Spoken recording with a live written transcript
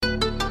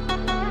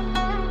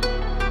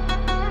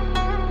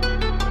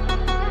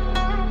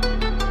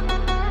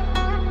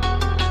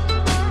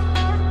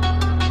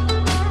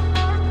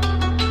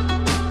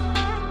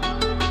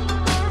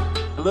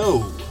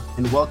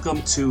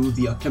welcome to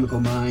The Alchemical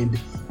Mind.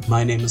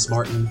 My name is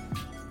Martin.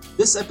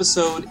 This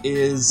episode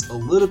is a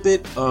little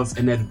bit of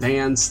an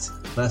advanced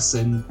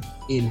lesson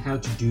in how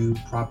to do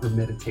proper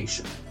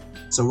meditation.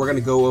 So we're going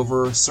to go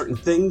over certain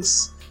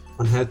things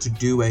on how to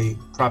do a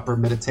proper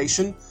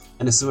meditation.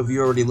 And as some of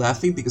you are already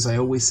laughing because I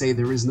always say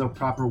there is no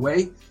proper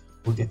way,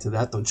 we'll get to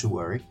that, don't you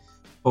worry.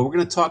 But we're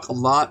going to talk a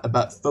lot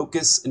about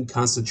focus and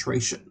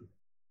concentration,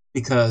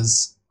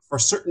 because for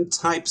certain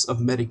types of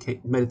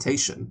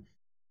meditation,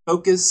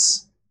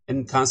 focus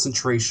and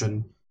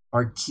concentration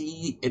are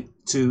key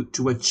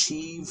to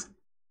achieve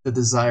the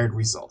desired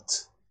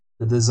result.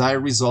 The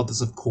desired result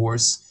is, of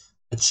course,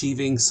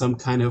 achieving some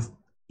kind of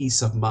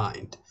peace of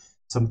mind,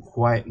 some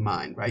quiet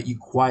mind, right? You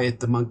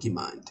quiet the monkey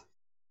mind. If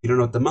you don't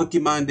know what the monkey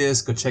mind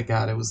is, go check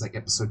out. It was like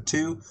episode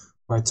 2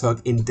 where I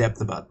talk in depth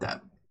about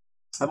that.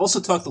 I've also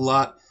talked a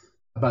lot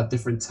about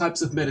different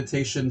types of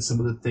meditation,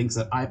 some of the things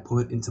that I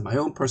put into my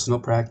own personal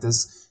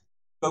practice.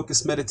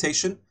 Focused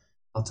meditation,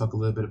 I'll talk a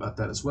little bit about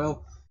that as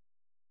well.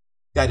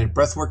 Guided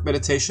breathwork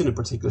meditation, in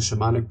particular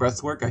shamanic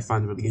breathwork, I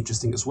find really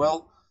interesting as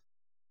well.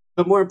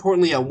 But more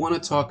importantly, I want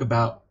to talk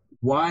about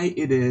why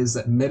it is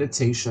that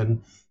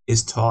meditation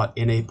is taught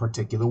in a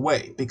particular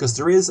way, because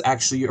there is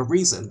actually a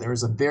reason. There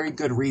is a very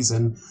good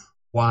reason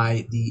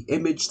why the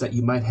image that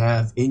you might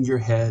have in your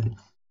head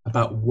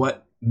about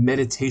what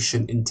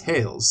meditation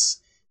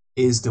entails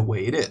is the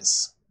way it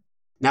is.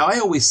 Now, I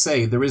always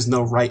say there is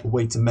no right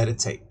way to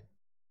meditate.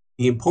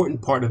 The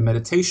important part of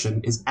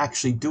meditation is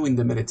actually doing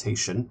the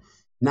meditation,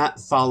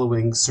 not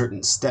following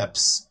certain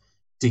steps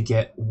to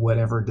get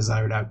whatever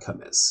desired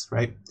outcome is,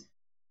 right?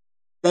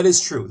 That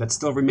is true. That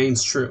still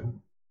remains true.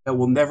 That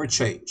will never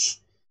change.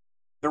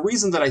 The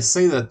reason that I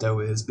say that, though,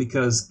 is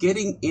because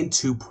getting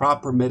into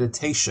proper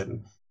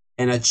meditation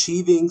and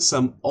achieving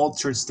some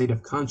altered state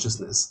of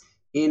consciousness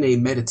in a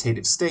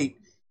meditative state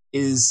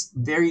is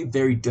very,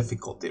 very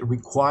difficult. It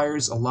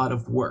requires a lot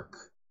of work.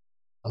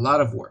 A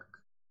lot of work.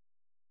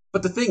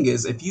 But the thing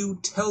is, if you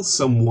tell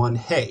someone,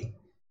 hey,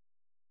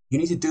 you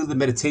need to do the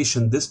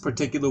meditation this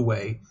particular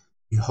way,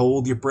 you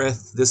hold your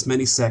breath this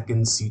many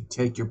seconds, you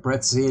take your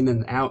breaths in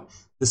and out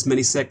this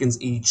many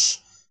seconds each,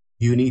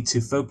 you need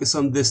to focus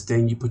on this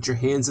thing, you put your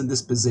hands in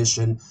this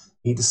position,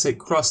 you need to sit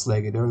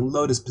cross-legged or in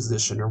lotus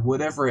position or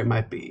whatever it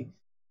might be.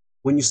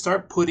 When you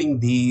start putting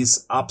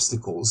these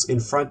obstacles in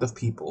front of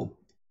people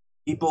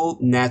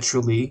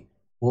naturally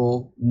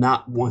will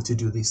not want to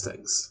do these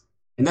things.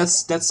 And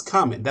that's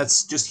common.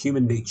 That's just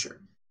human nature.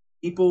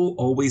 People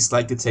always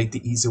like to take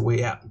the easy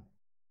way out.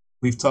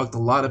 We've talked a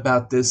lot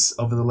about this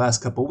over the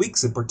last couple of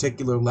weeks, in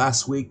particular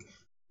last week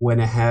when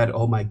I had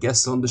all my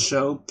guests on the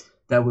show.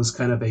 That was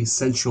kind of a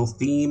central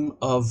theme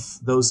of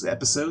those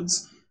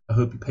episodes. I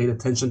hope you paid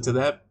attention to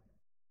that.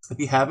 If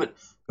you haven't,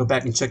 go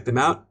back and check them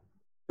out.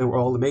 They were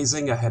all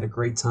amazing. I had a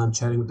great time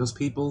chatting with those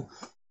people.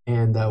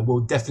 And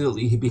we'll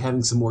definitely be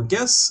having some more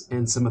guests,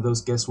 and some of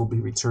those guests will be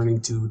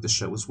returning to the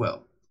show as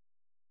well.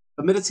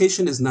 But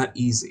meditation is not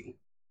easy,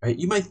 right?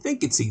 You might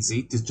think it's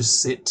easy to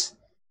just sit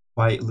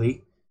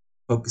quietly,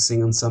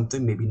 focusing on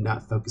something, maybe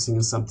not focusing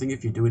on something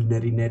if you're doing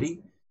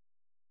neti-neti.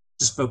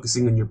 Just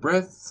focusing on your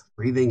breath,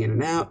 breathing in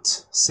and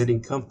out,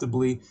 sitting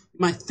comfortably. You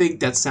might think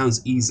that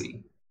sounds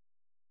easy.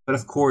 But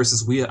of course,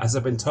 as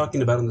I've been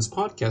talking about on this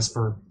podcast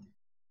for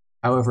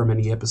however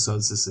many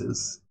episodes this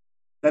is,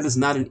 that is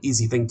not an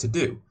easy thing to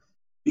do,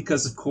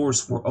 because of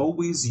course we're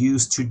always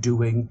used to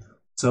doing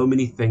so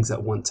many things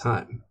at one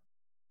time,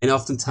 and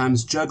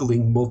oftentimes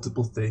juggling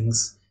multiple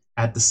things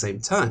at the same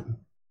time.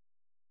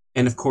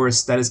 And of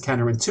course that is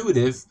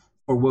counterintuitive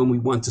for when we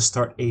want to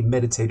start a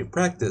meditative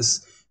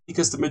practice,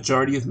 because the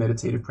majority of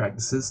meditative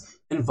practices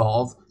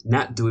involve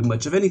not doing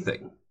much of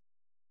anything.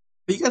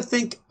 But you got to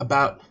think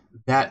about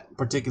that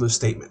particular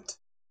statement.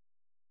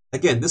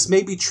 Again, this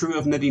may be true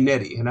of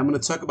neti-neti, and I'm going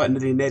to talk about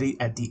neti-neti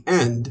at the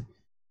end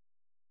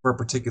for a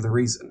particular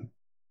reason.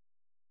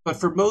 But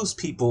for most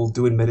people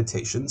doing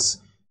meditations,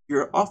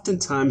 you're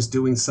oftentimes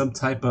doing some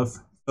type of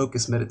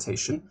focus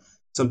meditation,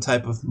 some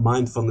type of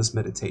mindfulness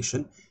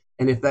meditation.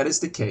 And if that is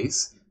the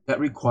case, that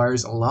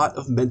requires a lot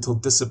of mental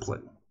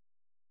discipline,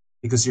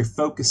 because you're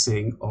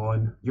focusing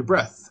on your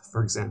breath,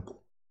 for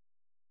example,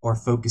 or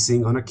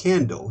focusing on a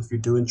candle if you're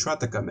doing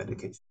Trataka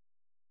meditation.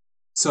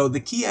 So the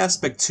key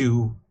aspect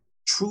to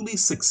truly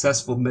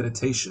successful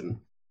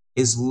meditation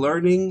is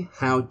learning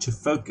how to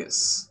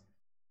focus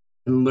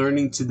and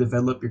learning to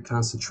develop your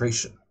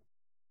concentration.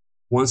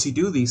 Once you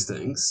do these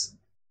things,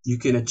 you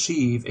can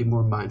achieve a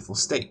more mindful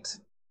state.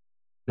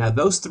 Now,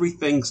 those three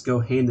things go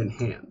hand in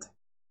hand.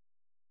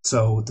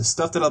 So the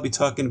stuff that I'll be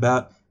talking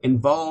about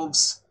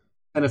involves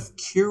kind of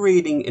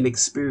curating an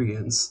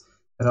experience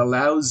that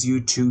allows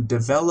you to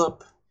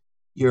develop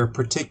your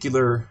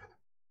particular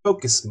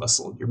focus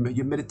muscle,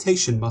 your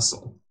meditation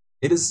muscle.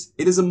 It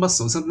is a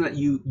muscle, something that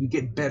you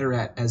get better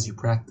at as you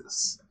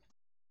practice.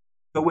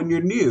 But when you're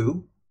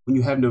new, when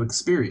you have no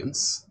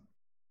experience,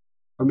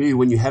 or maybe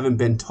when you haven't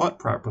been taught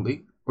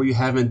properly, or you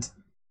haven't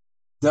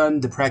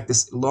done the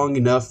practice long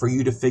enough for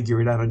you to figure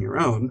it out on your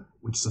own,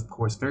 which is of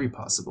course very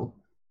possible.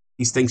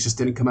 These things just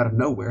didn't come out of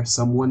nowhere.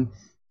 Someone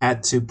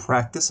had to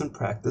practice and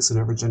practice, and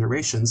over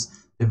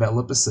generations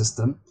develop a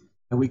system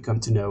that we come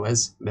to know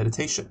as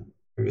meditation,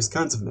 various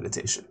kinds of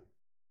meditation.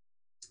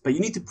 But you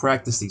need to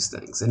practice these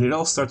things, and it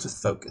all starts with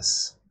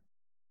focus.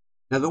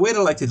 Now, the way that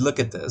I like to look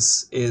at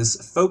this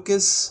is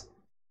focus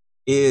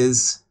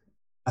is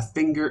a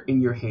finger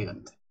in your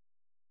hand.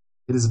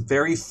 It is a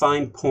very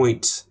fine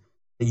point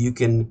that you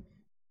can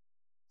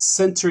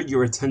center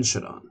your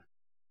attention on.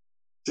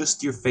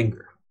 Just your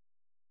finger.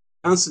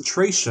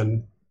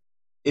 Concentration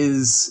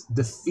is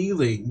the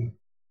feeling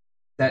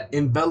that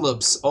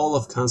envelops all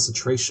of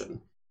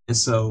concentration. And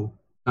so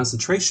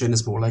concentration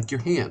is more like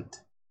your hand.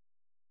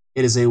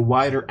 It is a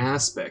wider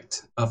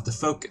aspect of the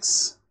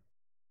focus.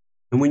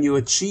 And when you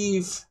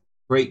achieve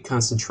great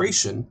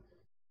concentration,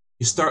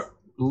 you start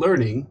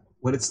learning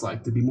what it's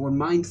like to be more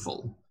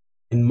mindful.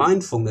 And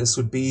mindfulness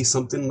would be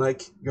something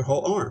like your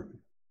whole arm.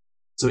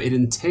 So it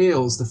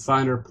entails the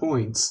finer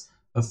points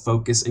of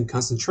focus and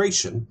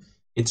concentration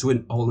into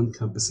an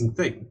all-encompassing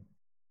thing.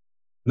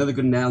 Another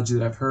good analogy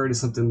that I've heard is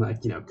something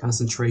like,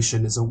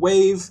 concentration is a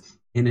wave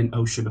in an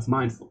ocean of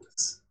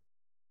mindfulness.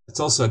 It's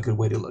also a good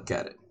way to look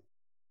at it.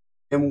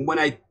 And when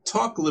I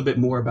talk a little bit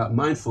more about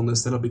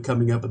mindfulness, that'll be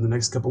coming up in the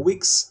next couple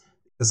weeks,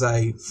 because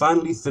I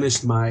finally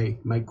finished my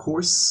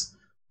course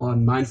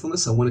on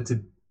mindfulness. I wanted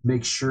to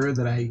make sure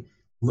that I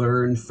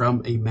learned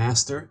from a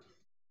master,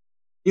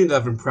 even though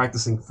I've been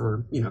practicing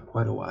for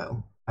quite a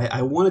while.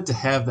 I wanted to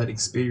have that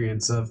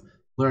experience of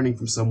learning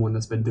from someone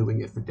that's been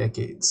doing it for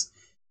decades.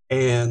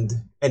 And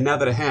now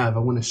that I have, I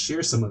want to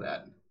share some of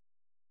that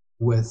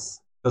with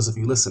those of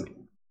you listening.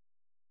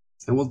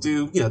 And we'll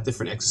do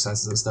different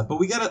exercises and stuff. But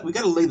we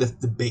gotta lay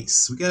the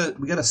base. We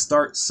gotta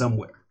start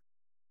somewhere.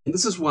 And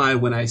this is why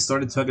when I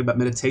started talking about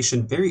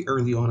meditation very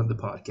early on in the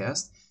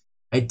podcast,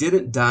 I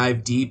didn't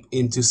dive deep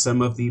into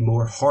some of the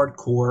more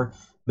hardcore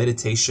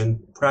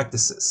meditation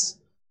practices,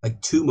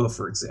 like Tumo,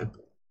 for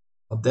example.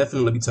 I'll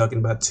definitely be talking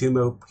about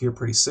Tumo here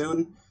pretty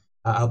soon.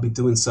 I'll be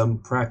doing some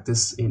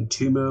practice in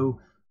Tumo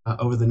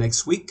over the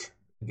next week.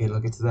 Again, I'll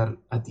get to that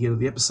at the end of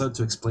the episode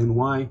to explain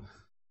why.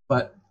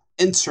 But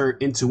enter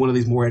into one of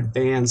these more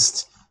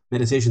advanced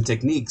meditation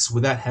techniques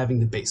without having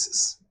the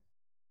basis.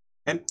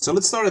 Okay, so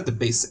let's start at the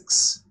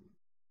basics.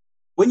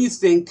 When you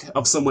think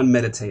of someone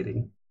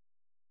meditating,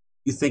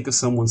 you think of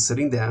someone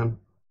sitting down,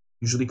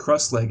 usually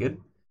cross-legged,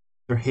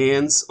 their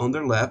hands on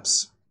their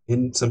laps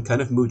in some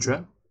kind of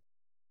mudra.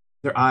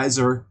 Their eyes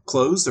are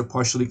closed or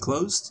partially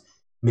closed,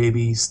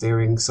 maybe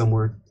staring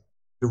somewhere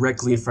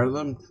directly in front of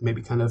them,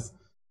 maybe kind of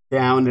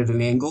down at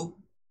an angle,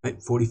 right?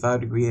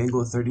 45-degree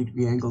angle, a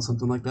 30-degree angle,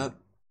 something like that.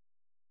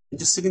 And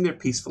just sitting there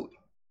peacefully.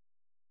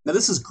 Now,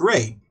 this is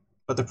great,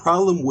 but the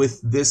problem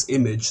with this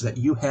image that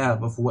you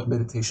have of what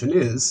meditation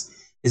is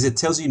it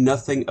tells you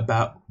nothing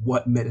about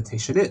what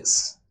meditation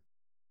is.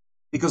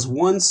 Because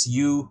once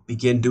you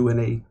begin doing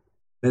a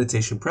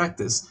meditation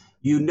practice,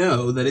 you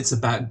know that it's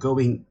about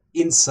going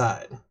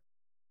inside,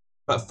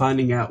 about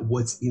finding out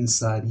what's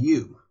inside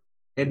you,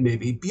 and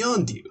maybe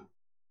beyond you,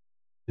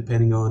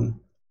 depending on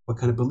what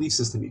kind of belief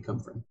system you come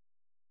from.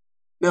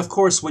 Now, of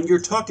course, when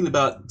you're talking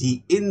about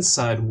the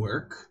inside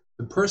work,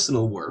 the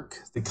personal work,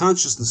 the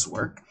consciousness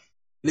work,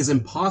 it is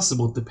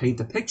impossible to paint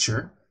a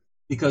picture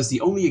because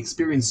the only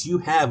experience you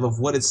have of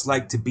what it's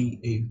like to be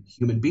a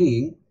human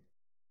being,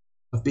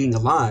 of being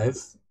alive,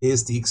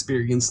 is the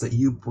experience that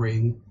you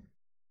bring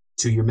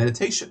to your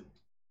meditation.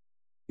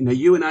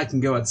 You and I can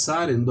go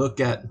outside and look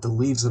at the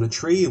leaves on a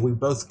tree, and we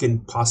both can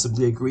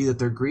possibly agree that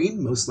they're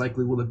green. Most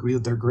likely we'll agree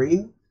that they're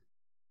green.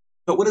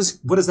 But what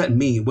does that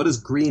mean? What does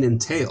green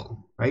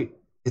entail, right?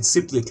 It's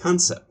simply a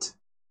concept.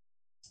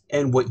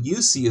 And what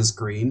you see as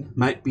green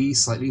might be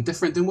slightly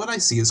different than what I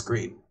see as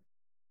green,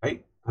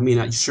 right? I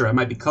mean, sure, I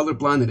might be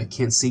colorblind and I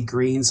can't see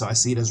green, so I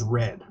see it as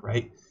red,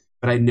 right?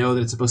 But I know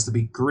that it's supposed to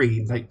be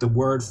green. Like the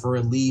word for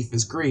a leaf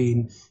is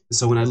green, and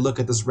so when I look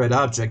at this red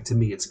object, to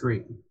me it's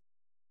green.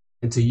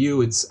 And to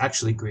you, it's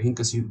actually green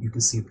because you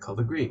can see the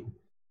color green.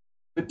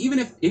 But even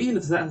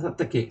if that's not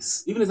the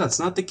case, even if that's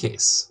not the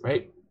case,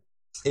 right?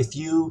 If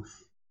you're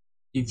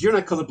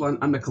not colorblind,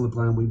 I'm not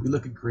colorblind. We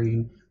look at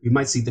green, we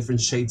might see different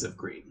shades of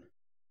green,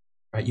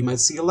 right? You might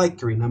see a light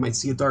green, I might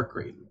see a dark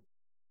green,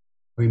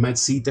 or you might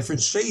see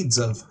different shades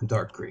of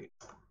dark green.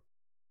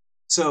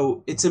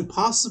 So it's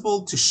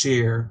impossible to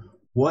share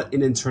what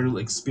an internal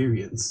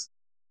experience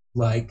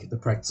like the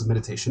practice of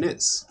meditation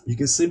is. You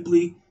can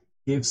simply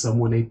give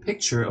someone a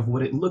picture of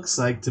what it looks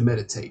like to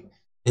meditate.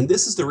 And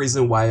this is the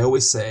reason why I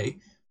always say,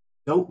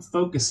 don't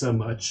focus so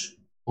much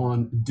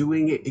on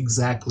doing it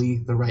exactly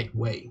the right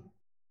way,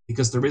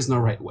 because there is no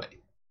right way.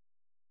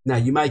 Now,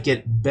 you might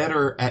get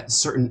better at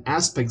certain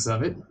aspects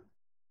of it,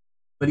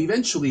 but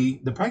eventually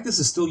the practice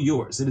is still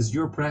yours. It is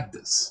your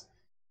practice.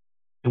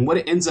 And what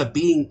it ends up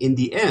being in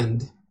the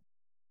end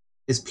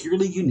is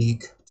purely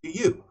unique to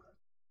you.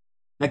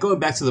 Now, going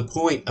back to the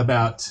point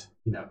about,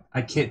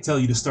 I can't tell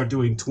you to start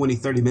doing 20,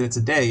 30 minutes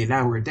a day, an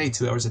hour a day,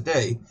 2 hours a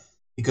day,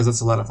 because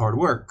that's a lot of hard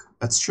work.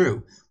 That's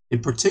true.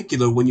 In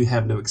particular, when you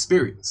have no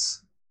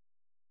experience.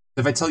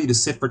 If I tell you to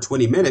sit for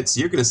 20 minutes,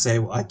 you're going to say,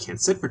 well, I can't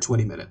sit for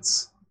 20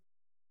 minutes.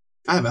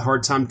 I have a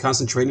hard time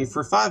concentrating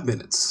for 5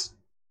 minutes.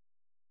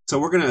 So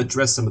we're going to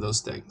address some of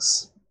those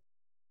things.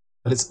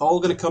 But it's all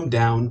going to come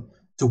down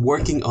to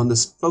working on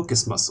this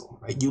focus muscle,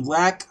 right? You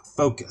lack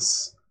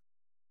focus.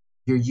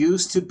 You're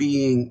used to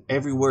being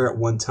everywhere at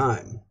one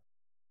time.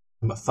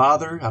 I'm a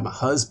father, I'm a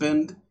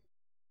husband,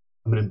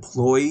 I'm an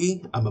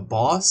employee, I'm a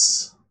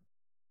boss,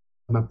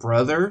 I'm a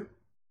brother,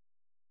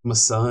 I'm a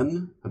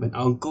son, I'm an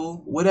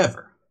uncle,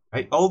 whatever,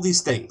 right? All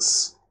these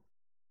things.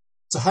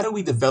 So how do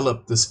we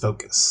develop this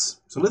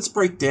focus? So let's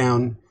break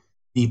down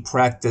the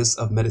practice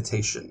of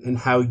meditation and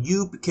how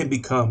you can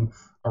become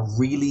a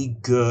really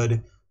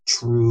good,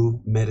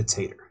 true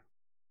meditator.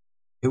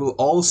 It will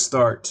all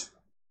start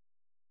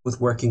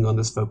with working on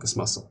this focus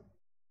muscle,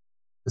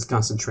 this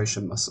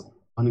concentration muscle,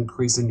 on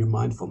increasing your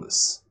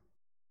mindfulness.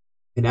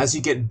 And as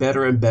you get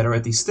better and better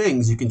at these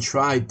things, you can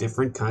try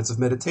different kinds of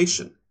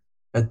meditation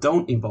that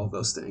don't involve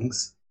those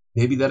things.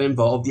 Maybe that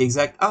involve the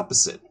exact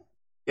opposite.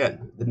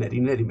 Again, the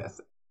neti-neti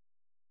method.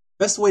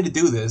 Best way to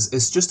do this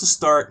is just to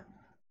start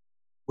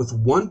with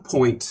one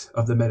point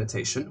of the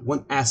meditation,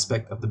 one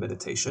aspect of the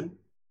meditation,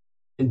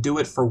 and do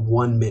it for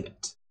 1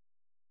 minute.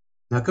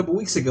 Now, a couple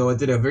weeks ago, I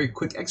did a very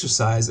quick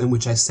exercise in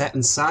which I sat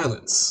in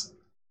silence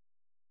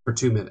for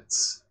 2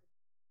 minutes.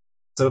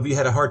 So if you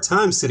had a hard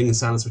time sitting in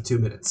silence for 2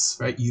 minutes,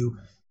 right, you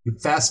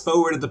fast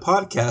forwarded the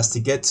podcast to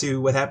get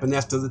to what happened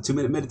after the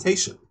 2-minute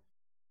meditation.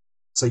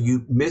 So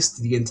you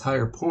missed the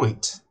entire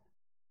point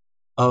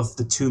of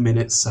the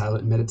 2-minute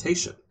silent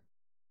meditation.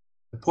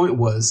 The point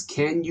was,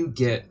 can you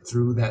get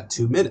through that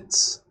 2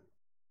 minutes?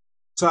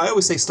 So I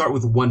always say start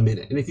with 1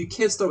 minute. And if you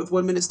can't start with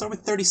 1 minute, start with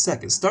 30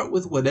 seconds. Start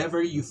with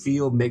whatever you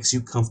feel makes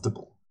you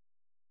comfortable.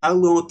 How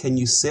long can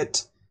you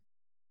sit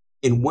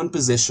in one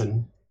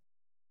position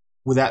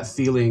without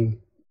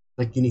feeling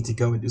like you need to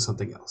go and do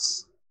something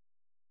else?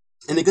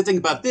 And the good thing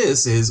about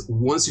this is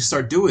once you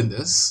start doing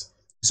this,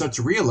 you start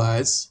to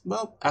realize,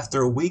 well,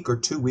 after a week or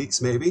 2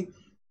 weeks maybe,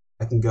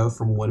 I can go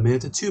from 1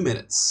 minute to 2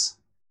 minutes.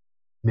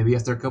 Maybe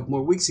after a couple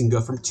more weeks, you can go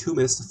from 2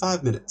 minutes to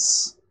 5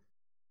 minutes.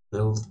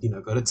 It'll,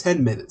 go to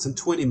 10 minutes and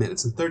 20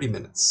 minutes and 30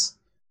 minutes,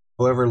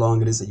 however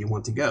long it is that you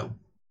want to go.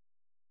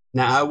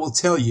 Now, I will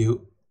tell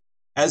you,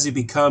 as you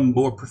become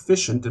more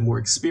proficient and more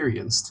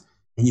experienced,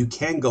 and you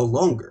can go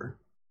longer,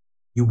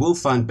 you will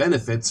find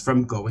benefits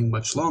from going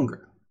much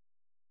longer.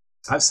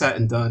 I've sat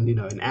and done,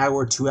 an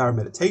hour, 2-hour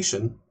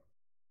meditation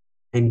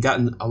and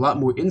gotten a lot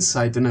more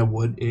insight than I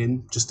would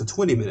in just a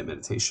 20-minute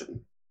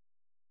meditation.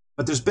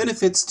 But there's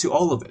benefits to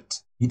all of it.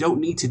 You don't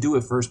need to do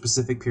it for a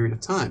specific period of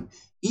time.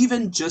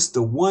 Even just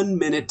the 1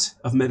 minute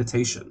of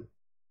meditation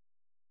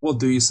will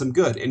do you some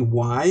good. And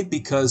why?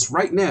 Because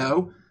right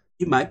now,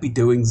 you might be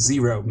doing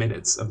 0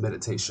 minutes of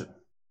meditation.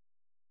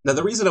 Now,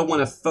 the reason I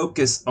want to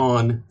focus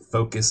on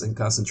focus and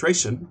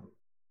concentration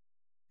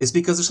is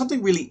because there's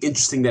something really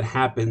interesting that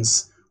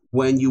happens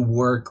when you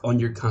work on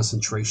your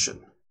concentration.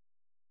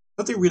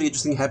 Something really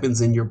interesting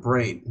happens in your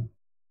brain.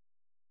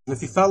 And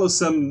if you follow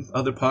some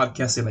other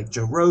podcasts, say like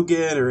Joe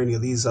Rogan or any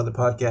of these other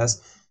podcasts,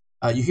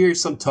 you hear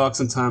some talk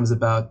sometimes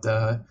about,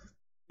 they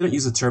don't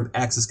use the term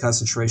axis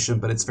concentration,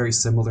 but it's very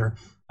similar.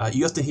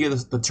 You often hear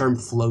the term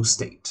flow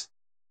state.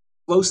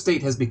 Flow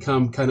state has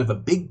become kind of a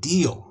big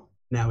deal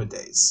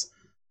nowadays.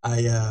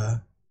 I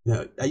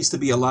used to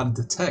be a lot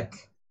into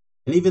tech,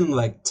 and even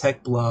like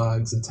tech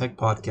blogs and tech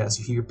podcasts,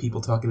 you hear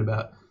people talking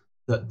about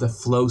the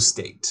flow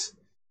state.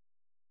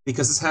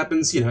 Because this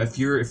happens, if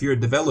you're a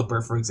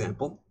developer, for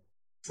example,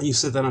 and you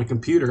sit down on a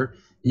computer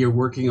and you're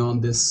working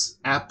on this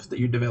app that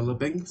you're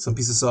developing, some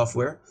piece of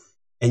software,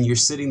 and you're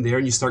sitting there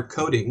and you start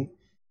coding,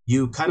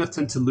 you kind of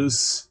tend to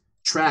lose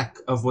track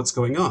of what's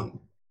going on.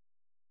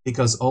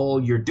 Because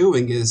all you're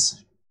doing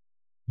is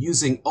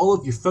using all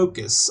of your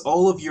focus,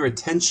 all of your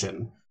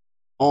attention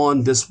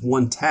on this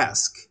one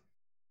task.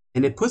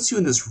 And it puts you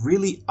in this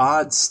really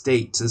odd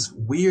state, this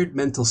weird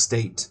mental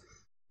state,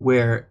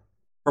 where,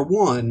 for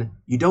one,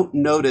 you don't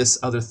notice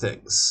other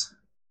things.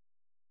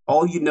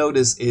 All you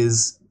notice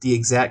is the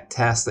exact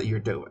task that you're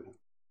doing.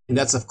 And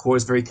that's, of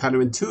course, very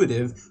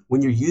counterintuitive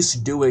when you're used to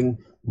doing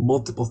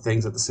multiple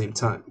things at the same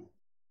time.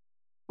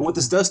 And what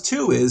this does,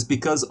 too, is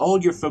because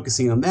all you're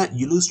focusing on that,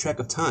 you lose track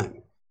of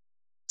time.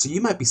 So you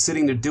might be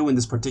sitting there doing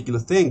this particular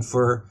thing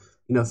for,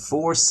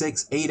 4,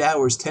 6, 8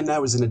 hours, 10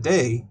 hours in a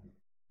day.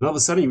 And all of a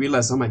sudden you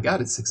realize, oh my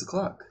God, it's 6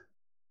 o'clock.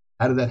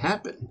 How did that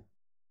happen?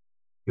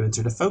 You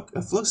entered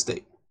a flow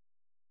state.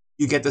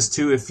 You get this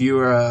too if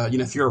you're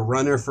a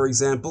runner, for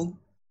example.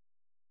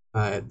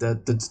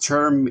 The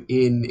term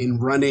in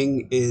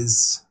running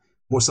is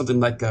more something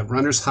like a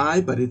runner's high,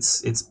 but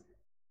it's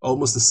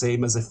almost the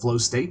same as a flow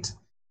state,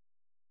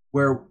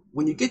 where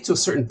when you get to a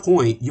certain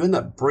point, you end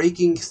up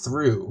breaking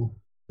through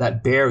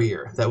that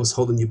barrier that was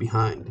holding you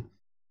behind.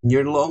 And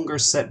you're no longer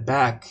set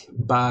back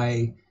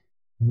by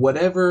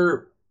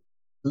whatever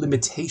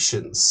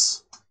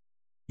limitations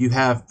you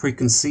have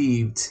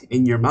preconceived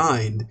in your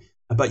mind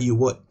about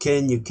what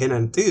you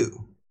cannot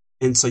do.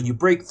 And so you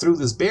break through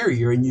this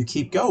barrier and you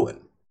keep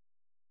going.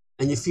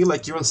 And you feel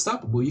like you're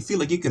unstoppable. You feel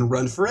like you can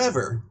run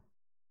forever.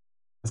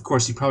 Of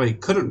course, you probably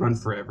couldn't run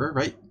forever,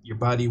 right? Your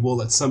body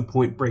will at some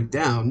point break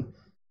down,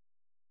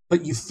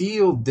 but you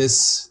feel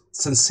this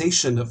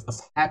sensation of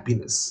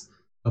happiness,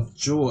 of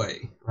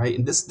joy, right?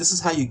 And this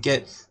is how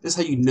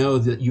you know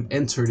that you've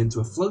entered into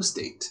a flow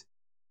state.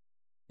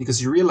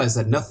 Because you realize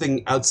that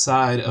nothing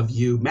outside of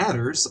you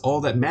matters.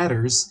 All that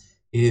matters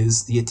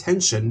is the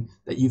attention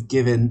that you've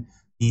given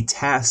the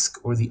task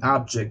or the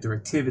object or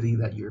activity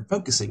that you're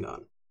focusing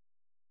on.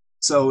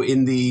 So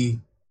in the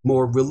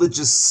more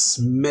religious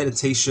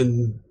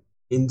meditation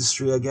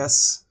industry, I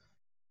guess,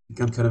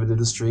 become kind of an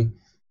industry,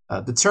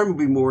 the term would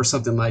be more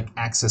something like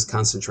access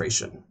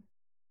concentration. And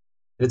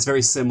it's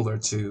very similar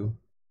to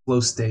flow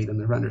state and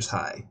the runner's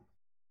high,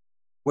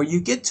 where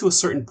you get to a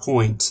certain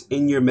point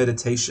in your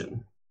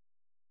meditation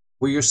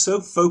where you're so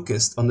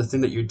focused on the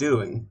thing that you're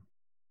doing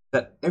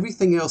that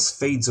everything else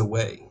fades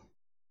away.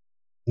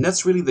 And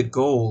that's really the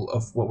goal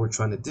of what we're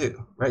trying to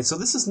do, right? So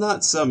this is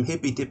not some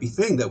hippy-dippy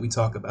thing that we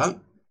talk about.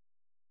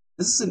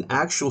 This is an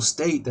actual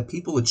state that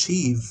people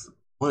achieve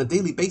on a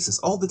daily basis,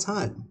 all the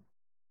time.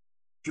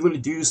 If you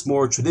want to use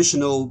more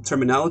traditional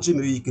terminology,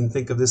 maybe you can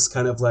think of this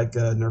kind of like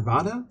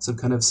nirvana, some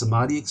kind of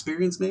samadhi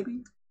experience,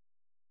 maybe.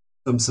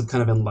 Some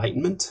kind of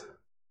enlightenment.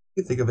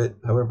 You can think of it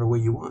however way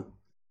you want.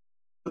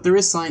 But there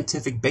is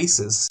scientific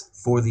basis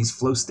for these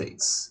flow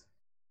states.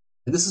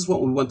 And this is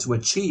what we want to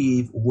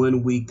achieve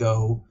when we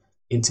go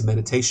into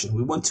meditation.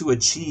 We want to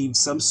achieve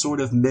some sort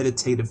of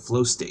meditative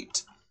flow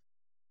state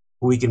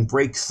where we can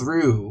break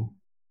through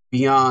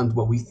beyond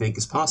what we think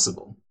is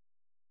possible.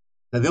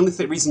 Now, the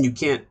only reason you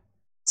can't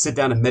sit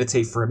down and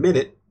meditate for a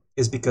minute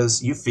is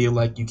because you feel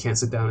like you can't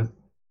sit down and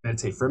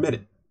meditate for a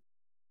minute.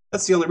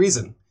 That's the only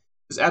reason.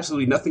 There's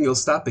absolutely nothing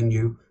else stopping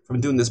you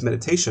from doing this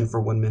meditation for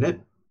 1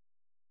 minute.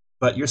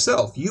 But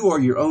yourself, you are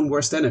your own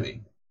worst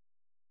enemy,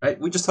 right?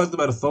 We just talked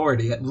about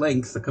authority at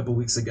length a couple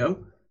weeks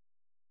ago.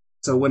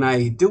 So when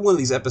I do one of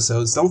these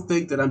episodes, don't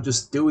think that I'm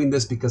just doing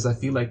this because I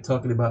feel like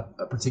talking about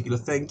a particular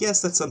thing.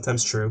 Yes, that's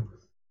sometimes true.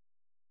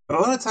 But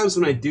a lot of times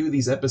when I do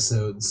these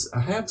episodes, I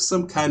have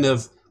some kind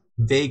of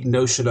vague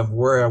notion of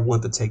where I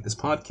want to take this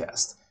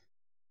podcast.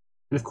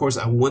 And of course,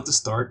 I want to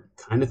start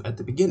kind of at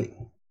the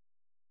beginning.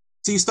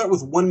 So you start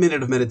with 1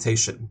 minute of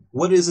meditation.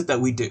 What is it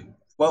that we do?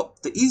 Well,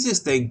 the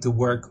easiest thing to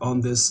work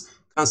on this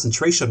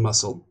concentration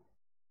muscle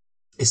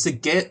is to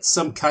get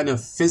some kind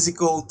of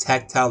physical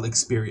tactile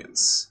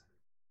experience.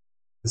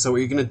 And so what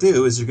you're going to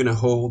do is you're going to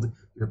hold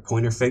your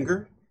pointer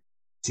finger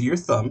to your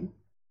thumb,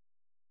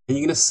 and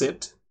you're going to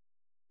sit,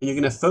 and you're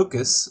going to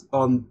focus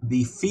on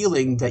the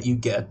feeling that you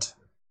get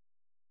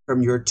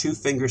from your two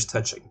fingers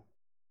touching.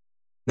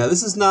 Now,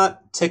 this is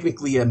not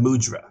technically a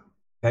mudra,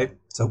 okay?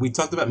 So we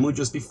talked about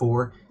mudras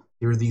before.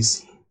 There are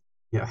these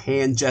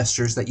hand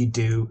gestures that you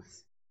do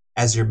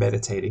as you're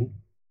meditating.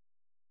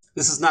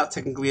 This is not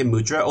technically a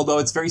mudra, although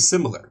it's very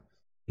similar.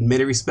 In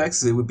many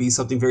respects, it would be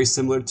something very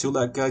similar to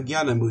like a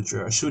Jnana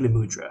mudra or Shunya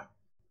mudra,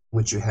 in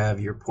which you have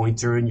your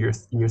pointer and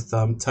your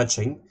thumb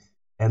touching,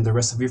 and the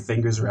rest of your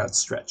fingers are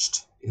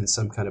outstretched in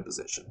some kind of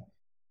position.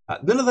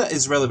 None of that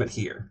is relevant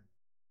here.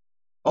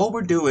 All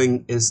we're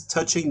doing is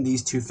touching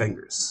these two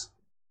fingers.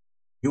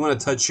 You want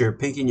to touch your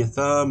pinky and your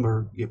thumb,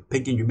 or your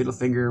pinky and your middle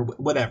finger,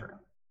 whatever.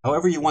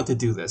 However you want to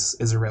do this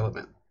is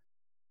irrelevant.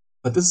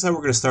 But this is how we're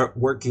going to start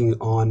working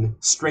on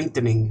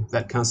strengthening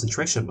that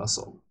concentration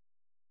muscle,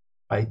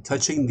 by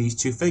touching these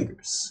two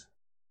fingers.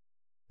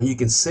 And you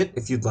can sit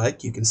if you'd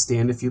like, you can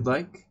stand if you'd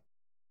like.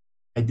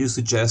 I do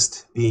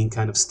suggest being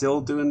kind of still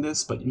doing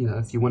this, but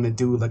if you want to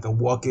do like a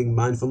walking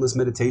mindfulness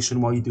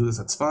meditation while you do this,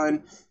 that's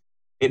fine.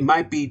 It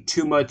might be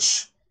too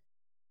much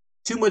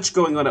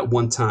going on at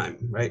one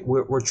time, right?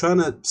 We're trying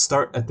to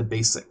start at the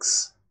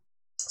basics.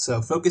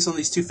 So focus on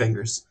these two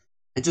fingers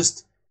and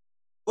just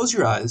close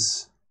your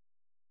eyes.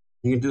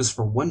 You can do this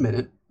for 1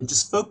 minute and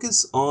just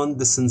focus on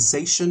the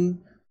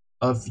sensation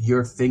of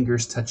your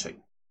fingers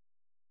touching.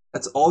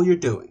 That's all you're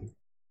doing.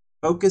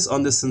 Focus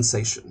on the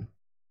sensation.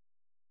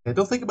 Okay,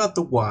 don't think about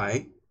the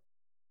why.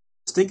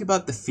 Just think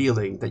about the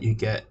feeling that you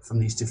get from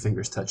these two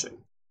fingers touching.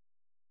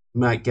 You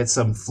might get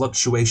some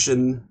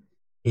fluctuation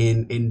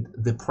in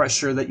the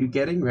pressure that you're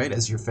getting, right?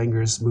 As your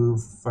fingers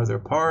move further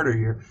apart, or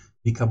you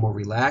become more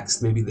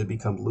relaxed, maybe they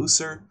become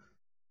looser.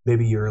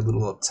 Maybe you're a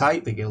little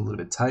uptight, they get a little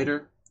bit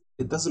tighter.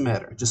 It doesn't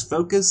matter. Just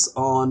focus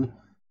on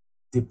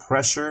the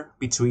pressure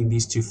between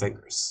these two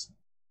fingers.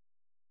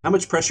 How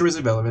much pressure is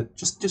irrelevant.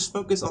 Just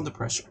focus on the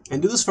pressure.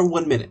 And do this for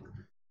 1 minute.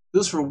 Do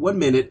this for 1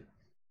 minute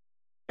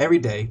every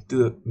day.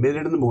 Do a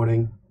minute in the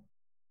morning.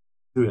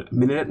 Do a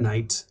minute at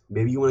night.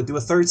 Maybe you want to do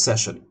a third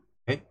session.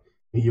 Okay?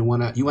 Maybe you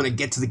want to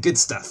get to the good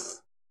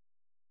stuff.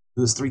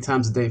 Do this 3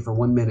 times a day for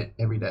 1 minute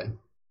every day.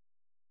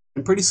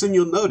 And pretty soon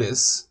you'll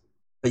notice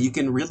that you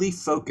can really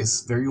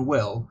focus very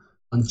well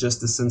on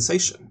just the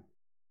sensation.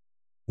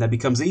 And that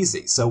becomes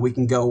easy. So we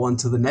can go on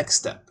to the next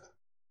step.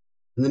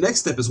 And the next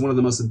step is one of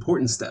the most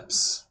important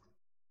steps.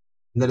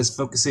 And that is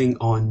focusing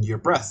on your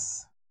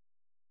breath.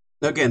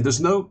 Now again,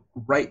 there's no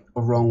right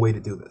or wrong way to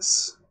do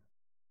this.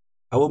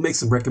 I will make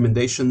some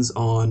recommendations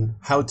on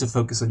how to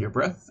focus on your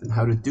breath and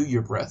how to do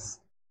your breath.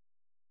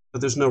 But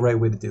there's no right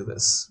way to do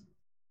this.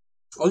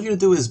 All you're going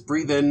to do is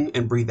breathe in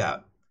and breathe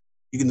out.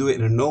 You can do it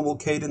in a normal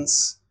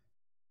cadence,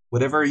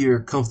 whatever you're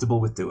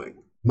comfortable with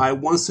doing. My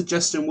one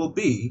suggestion will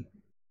be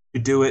to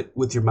do it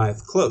with your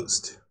mouth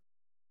closed.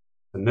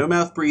 So no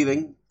mouth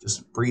breathing,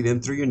 just breathe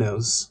in through your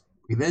nose.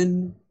 Breathe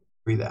in,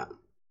 breathe out.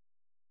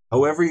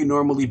 However you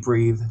normally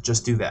breathe,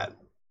 just do that.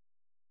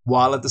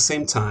 While at the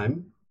same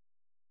time,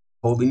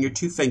 holding your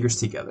two fingers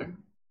together,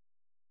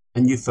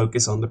 and you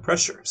focus on the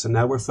pressure. So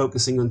now we're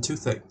focusing on two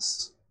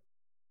things.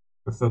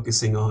 We're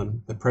focusing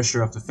on the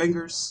pressure of the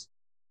fingers.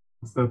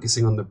 We're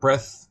focusing on the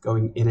breath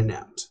going in and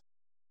out.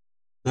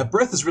 Now,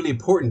 breath is really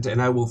important,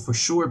 and I will for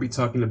sure be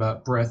talking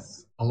about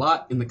breath a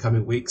lot in the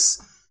coming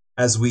weeks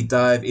as we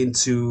dive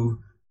into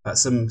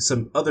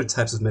some other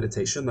types of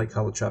meditation, like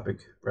holotropic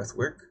breath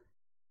work.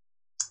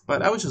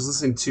 But I was just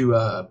listening to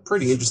a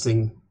pretty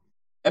interesting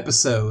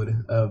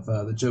episode of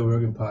the Joe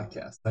Rogan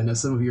podcast. I know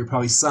some of you are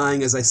probably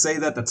sighing as I say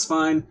that. That's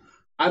fine.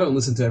 I don't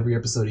listen to every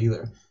episode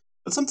either.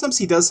 But sometimes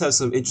he does have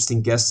some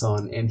interesting guests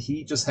on, and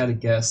he just had a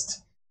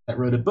guest that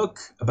wrote a book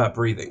about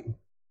breathing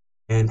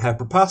and how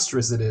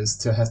preposterous it is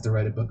to have to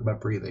write a book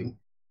about breathing.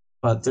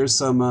 But there's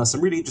some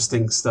really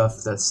interesting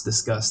stuff that's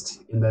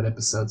discussed in that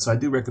episode, so I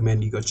do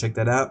recommend you go check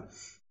that out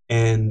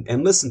and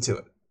listen to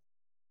it.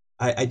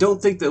 I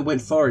don't think that it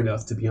went far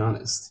enough, to be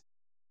honest,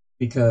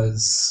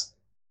 because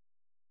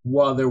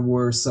while there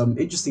were some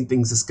interesting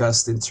things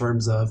discussed in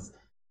terms of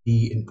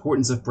the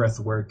importance of breath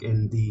work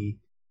and the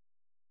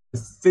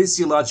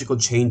physiological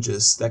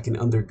changes that can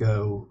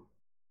undergo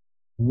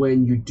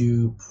when you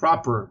do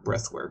proper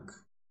breath work,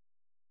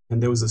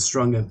 and there was a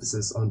strong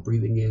emphasis on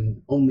breathing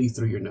in only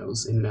through your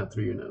nose, in and out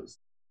through your nose.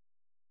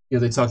 You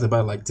know, they talked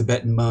about like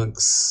Tibetan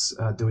monks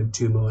doing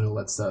Tumo and all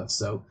that stuff.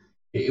 So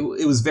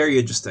it was very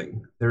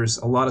interesting. There's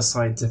a lot of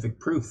scientific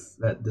proof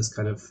that this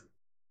kind of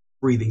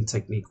breathing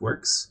technique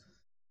works.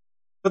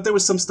 But there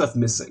was some stuff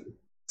missing.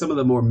 Some of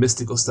the more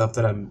mystical stuff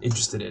that I'm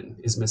interested in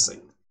is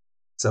missing.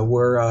 So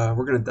we're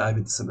going to dive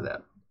into some of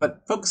that.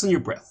 But focus on your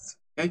breath.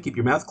 Okay? Keep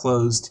your mouth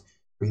closed.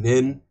 Breathe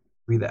in,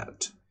 breathe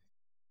out.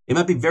 It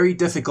might be very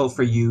difficult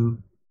for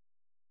you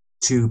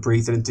to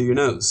breathe in through your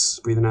nose,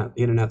 breathing out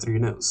in and out through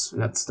your nose.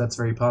 And that's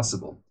very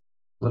possible.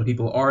 A lot of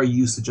people are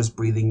used to just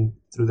breathing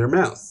through their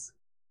mouth.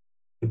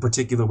 In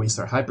particular, when you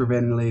start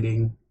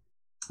hyperventilating,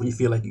 when you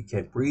feel like you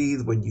can't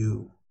breathe, when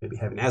you maybe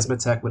have an asthma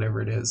attack,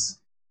 whatever it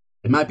is,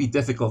 it might be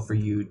difficult for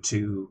you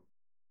to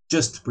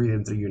just breathe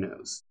in through your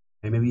nose.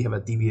 And maybe you have a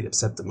deviated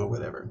septum or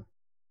whatever.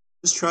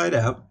 Just try it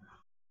out,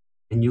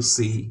 and you'll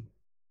see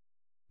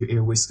your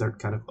airways start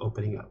kind of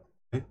opening up.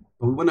 Okay?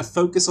 But we want to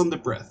focus on the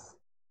breath.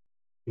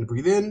 You're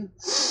going to breathe in,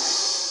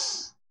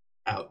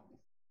 out.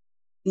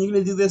 And you're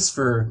going to do this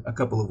for a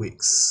couple of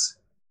weeks.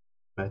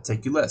 It might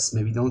take you less.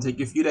 Maybe it'll take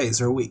you a few days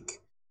or a week.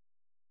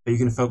 But you're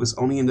going to focus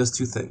only on those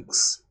two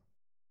things.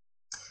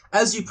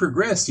 As you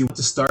progress, you want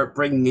to start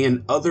bringing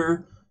in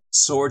other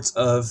sorts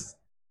of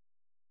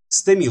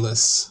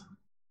stimulus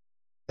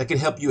that can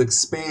help you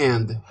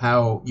expand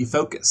how you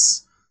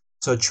focus.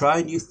 So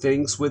try new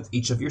things with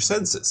each of your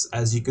senses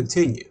as you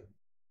continue.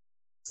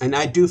 And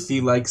I do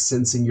feel like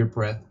sensing your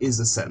breath is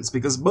a sense,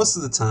 because most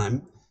of the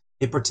time,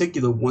 in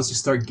particular, once you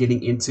start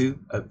getting into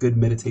a good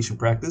meditation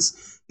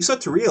practice, you start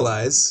to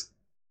realize,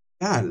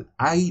 God,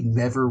 I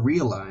never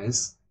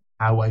realized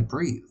how I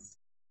breathe.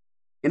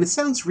 And it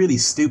sounds really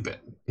stupid.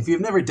 If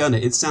you've never done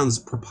it, it sounds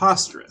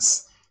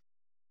preposterous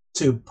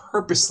to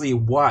purposely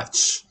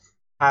watch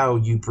how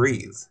you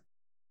breathe.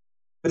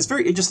 But it's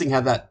very interesting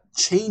how that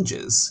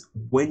changes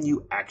when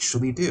you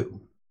actually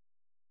do.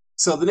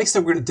 So the next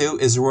thing we're going to do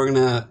is we're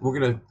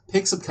gonna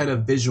pick some kind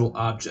of visual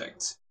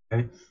object.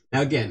 Okay.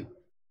 Now again,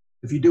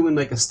 if you're doing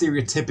like a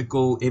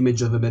stereotypical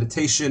image of a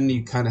meditation,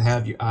 you kind of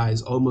have your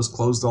eyes almost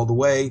closed all the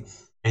way,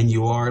 and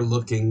you are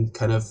looking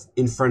kind of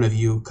in front of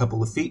you a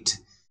couple of feet,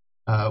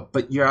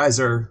 but your eyes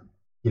are,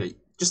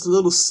 just a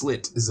little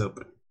slit is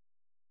open.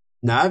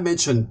 Now I've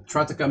mentioned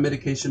Trataka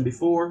meditation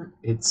before.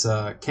 It's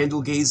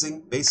candle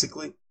gazing,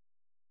 basically.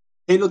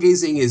 Candle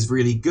gazing is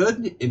really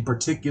good, in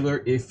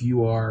particular if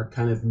you are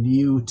kind of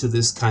new to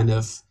this kind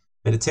of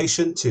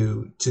meditation,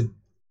 to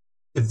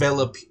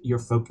develop your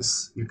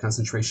focus, your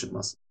concentration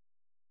muscle.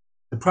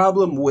 The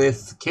problem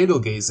with candle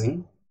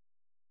gazing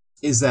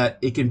is that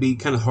it can be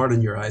kind of hard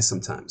on your eyes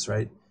sometimes,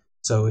 right?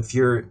 So if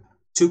you're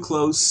too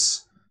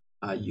close,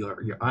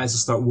 your eyes will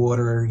start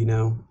water,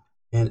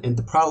 and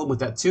the problem with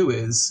that too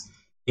is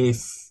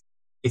if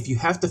you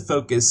have to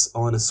focus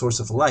on a source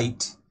of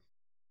light,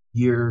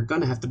 you're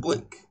going to have to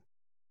blink.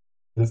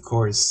 And of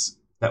course,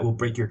 that will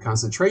break your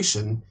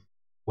concentration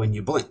when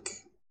you blink.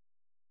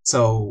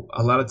 So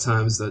a lot of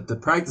times the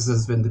practice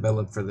that's been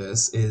developed for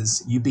this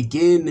is you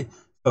begin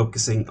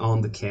focusing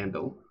on the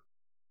candle.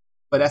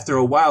 But after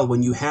a while,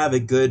 when you have a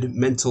good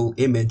mental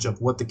image of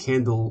what the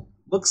candle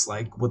looks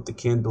like, what the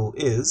candle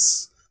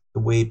is, the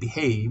way it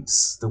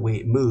behaves, the way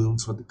it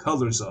moves, what the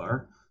colors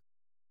are,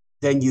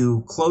 then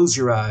you close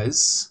your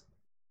eyes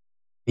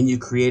and you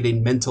create a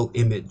mental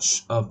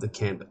image of the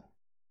candle.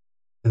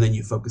 And then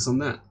you focus on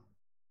that.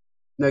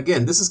 Now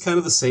again, this is kind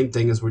of the same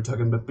thing as we were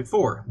talking about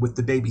before with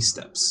the baby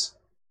steps.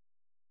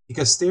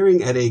 Because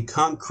staring at a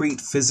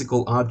concrete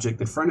physical object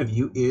in front of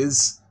you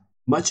is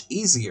much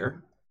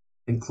easier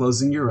than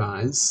closing your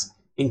eyes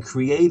and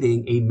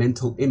creating a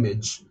mental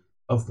image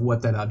of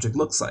what that object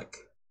looks like.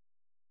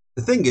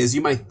 The thing is,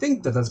 you might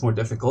think that that's more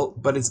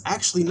difficult, but it's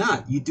actually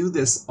not. You do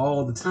this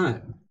all the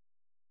time.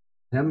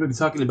 And I'm going to be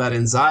talking about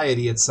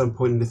anxiety at some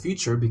point in the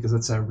future because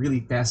it's a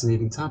really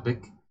fascinating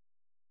topic.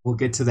 We'll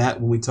get to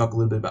that when we talk a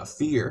little bit about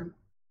fear.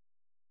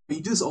 But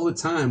you do this all the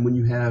time when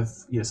you have,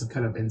 some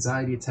kind of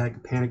anxiety attack, a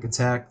panic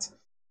attack.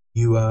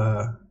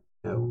 You're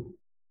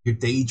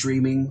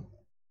daydreaming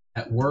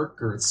at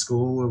work or at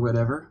school or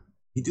whatever.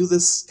 You do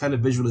this kind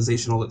of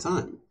visualization all the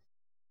time.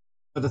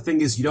 But the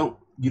thing is, you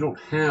don't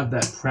have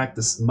that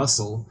practice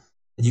muscle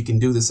that you can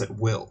do this at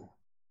will.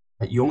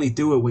 You only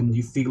do it when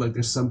you feel like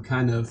there's some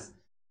kind of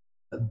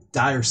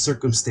dire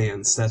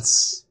circumstance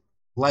that's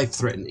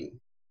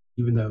life-threatening,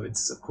 even though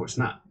it's, of course,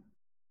 not.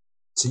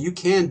 So you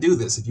can do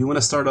this. If you want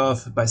to start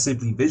off by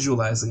simply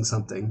visualizing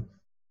something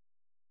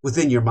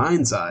within your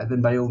mind's eye,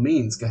 then by all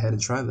means, go ahead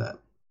and try that.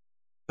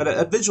 But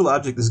a visual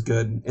object is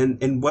good.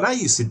 And what I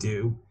used to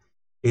do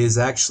is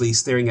actually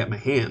staring at my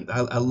hand.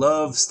 I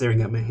love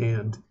staring at my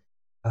hand.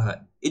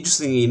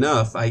 Interestingly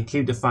enough, I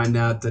came to find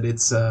out that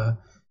it's a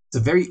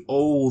very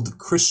old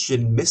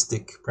Christian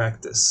mystic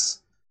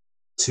practice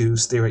to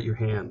stare at your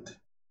hand.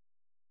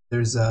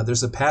 There's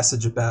a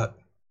passage about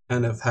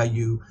kind of how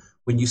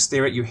when you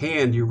stare at your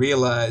hand, you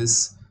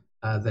realize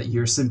that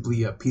you're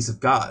simply a piece of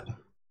God.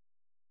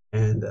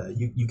 And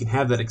you can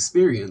have that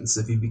experience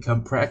if you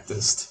become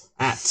practiced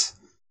at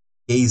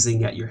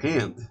gazing at your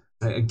hand.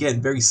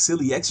 Again, very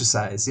silly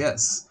exercise,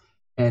 yes.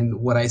 And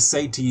what I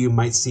say to you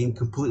might seem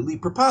completely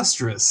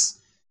preposterous,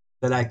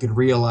 that I could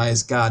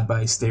realize God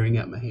by staring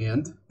at my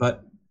hand,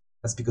 but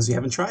that's because you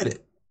haven't tried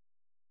it.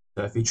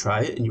 So if you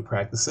try it and you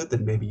practice it,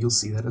 then maybe you'll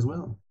see that as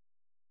well.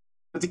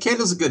 But the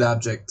candle's a good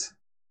object.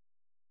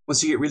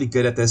 Once you get really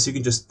good at this, you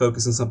can just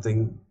focus on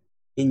something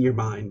in your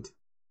mind.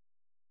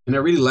 And I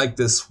really like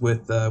this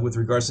with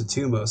regards to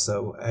Tummo,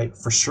 so I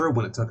for sure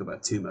want to talk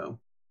about Tummo.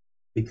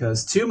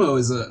 Because Tummo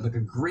is a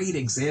great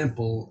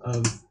example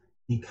of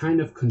the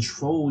kind of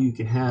control you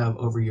can have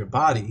over your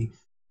body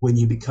when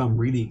you become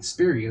really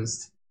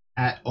experienced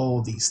at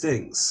all these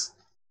things.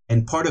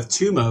 And part of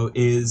Tummo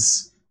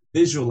is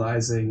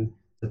visualizing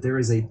that there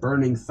is a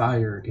burning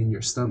fire in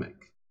your stomach.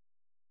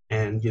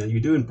 And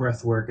you're doing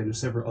breath work and there's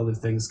several other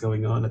things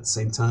going on at the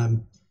same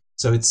time.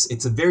 So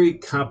it's a very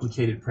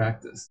complicated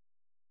practice.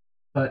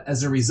 But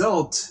as a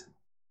result,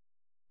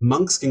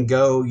 monks can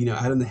go,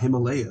 out in the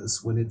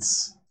Himalayas when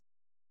it's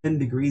 10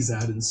 degrees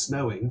out and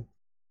snowing,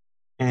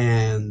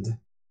 and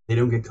they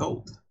don't get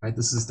cold, right?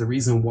 This is the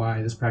reason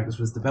why this practice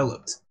was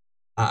developed.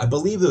 I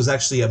believe there was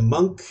actually a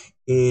monk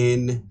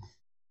I'm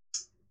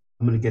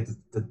going to get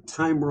the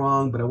time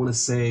wrong, but I want to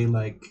say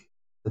like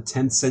the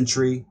 10th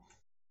century,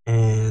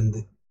 and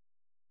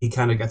he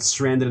kind of got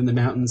stranded in the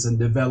mountains and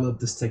developed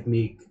this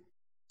technique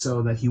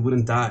so that he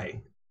wouldn't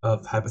die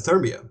of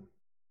hypothermia.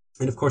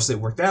 And of course, it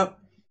worked out.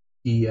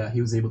 He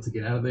was able to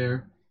get out of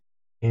there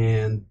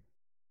and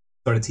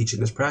started teaching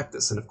this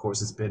practice. And of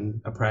course, it's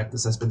been a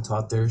practice that's been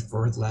taught there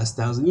for the last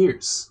 1,000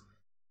 years.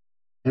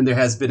 And there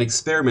has been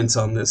experiments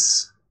on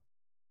this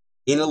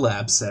in a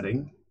lab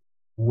setting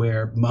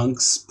where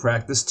monks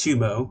practice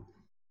Tummo,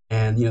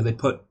 and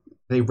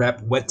they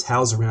wrap wet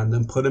towels around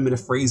them, put them in a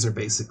freezer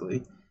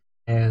basically,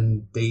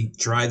 and they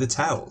dry the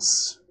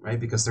towels, right?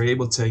 Because they're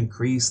able to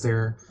increase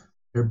their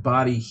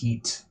body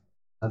heat,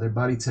 their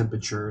body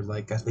temperature,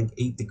 like I think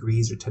 8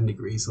 degrees or 10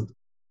 degrees, something.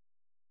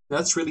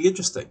 That's really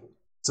interesting.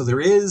 So there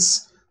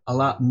is a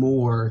lot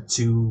more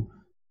to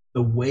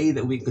the way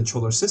that we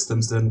control our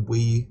systems than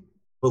we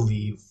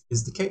believe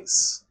is the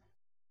case.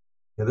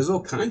 There's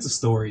all kinds of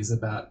stories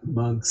about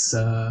monks,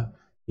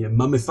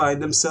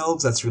 mummifying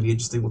themselves. That's really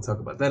interesting. We'll talk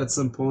about that at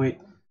some point.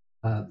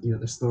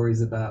 There's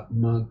stories about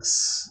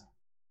monks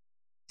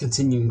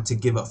continuing to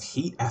give off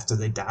heat after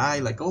they die,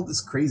 like all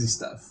this crazy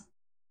stuff.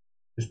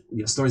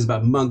 There's stories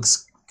about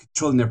monks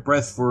controlling their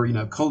breath for,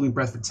 holding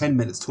breath for 10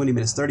 minutes, 20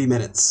 minutes, 30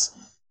 minutes,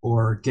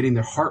 or getting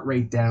their heart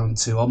rate down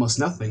to almost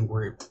nothing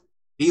where it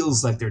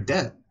feels like they're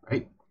dead,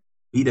 right?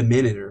 Beat a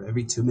minute or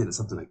every 2 minutes,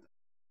 something like that.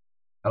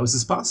 How is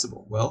this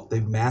possible? Well,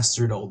 they've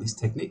mastered all these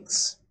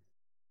techniques.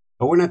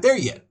 But we're not there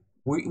yet.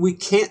 We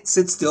can't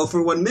sit still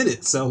for 1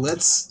 minute, so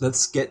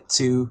let's get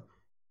to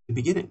the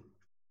beginning.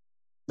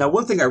 Now,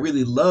 one thing I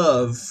really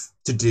love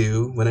to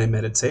do when I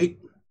meditate,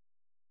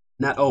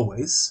 not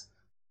always,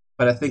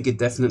 but I think it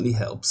definitely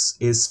helps,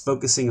 is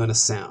focusing on a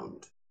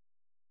sound.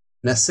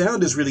 Now,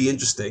 sound is really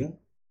interesting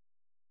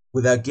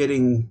without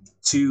getting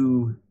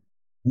too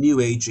new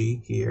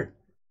agey here.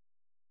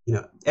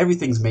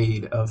 Everything's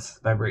made of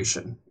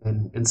vibration,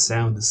 and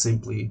sound is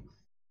simply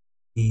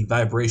the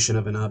vibration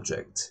of an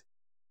object.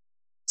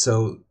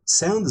 So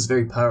sound is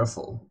very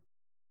powerful.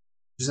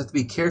 You just have to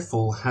be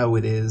careful how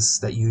it is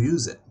that you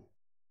use it.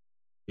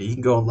 You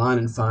can go online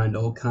and find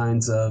all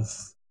kinds of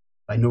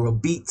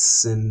binaural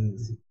beats and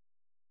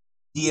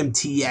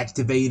DMT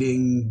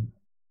activating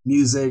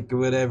music or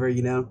whatever,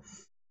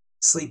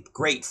 sleep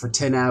great for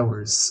 10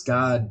 hours,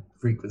 God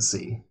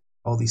frequency,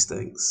 all these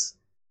things.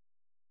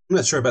 I'm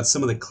not sure about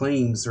some of the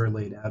claims that are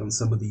laid out on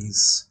some of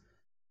these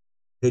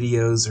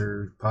videos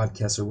or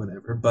podcasts or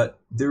whatever, but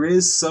there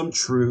is some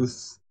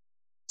truth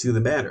to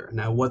the matter.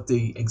 Now, what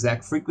the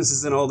exact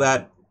frequencies and all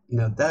that,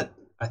 that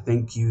I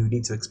think you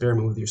need to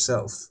experiment with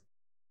yourself.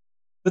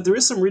 But there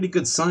is some really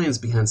good science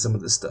behind some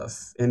of this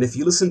stuff. And if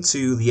you listen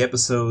to the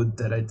episode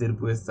that I did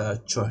with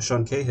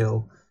Sean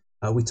Cahill,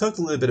 we talked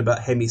a little bit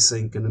about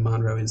Hemisync and the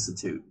Monroe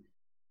Institute.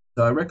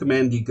 So I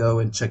recommend you go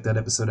and check that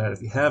episode out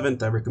if you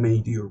haven't. I recommend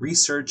you do your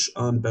research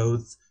on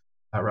both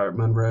Robert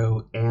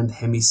Monroe and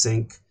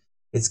Hemisync.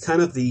 It's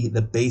kind of the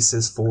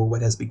basis for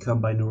what has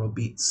become binaural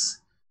beats.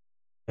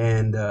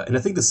 And I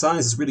think the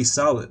science is really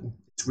solid.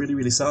 It's really,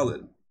 really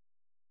solid.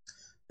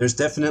 There's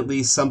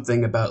definitely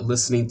something about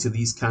listening to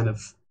these kind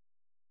of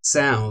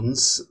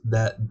sounds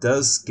that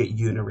does get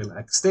you in a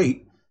relaxed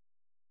state.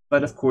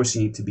 But of course,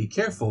 you need to be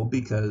careful,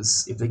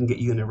 because if they can get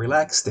you in a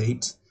relaxed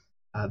state,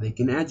 they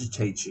can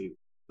agitate you,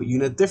 put you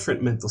in a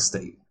different mental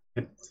state.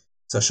 Okay?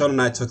 So Sean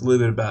and I talked a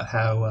little bit about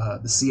how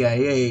the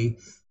CIA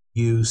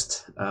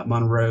used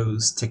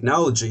Monroe's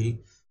technology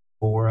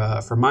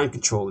for mind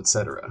control,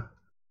 etc.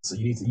 So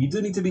you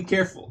do need to be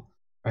careful.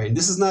 Right? And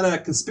this is not a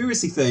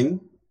conspiracy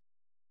thing.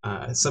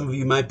 Some of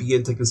you might be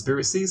into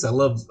conspiracies. I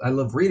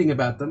love reading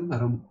about them. I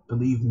don't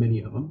believe many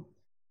of them.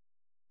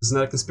 It's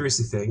not a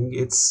conspiracy thing.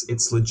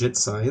 It's legit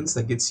science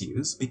that gets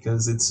used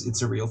because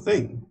it's a real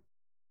thing.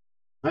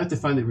 I have to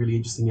find it really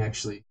interesting,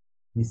 actually.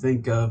 You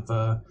think of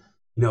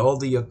all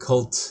the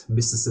occult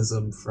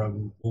mysticism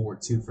from World War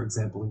II, for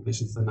example, in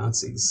relation to the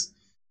Nazis.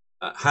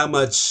 How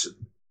much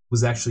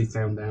was actually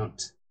found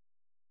out?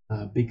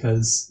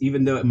 Because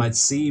even though it might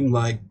seem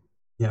like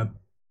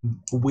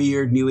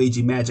weird New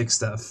Agey magic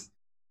stuff,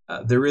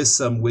 there is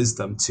some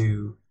wisdom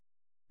to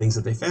things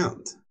that they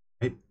found.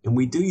 Right? And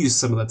we do use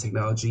some of that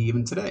technology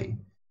even today.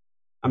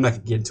 I'm not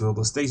going to get into all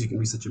those things. You can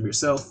research them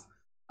yourself,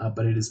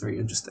 but it is very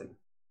interesting.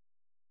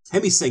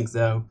 Hemisync,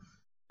 though,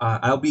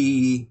 I'll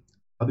be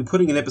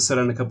putting an episode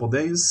on in a couple of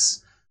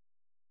days,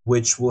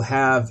 which will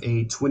have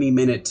a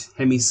 20-minute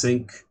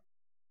Hemisync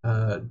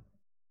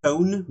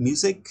tone,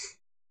 music,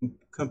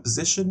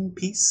 composition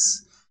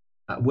piece,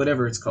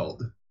 whatever it's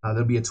called.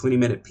 There'll be a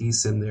 20-minute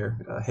piece in there,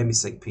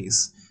 Hemisync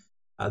piece,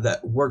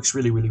 that works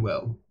really, really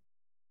well.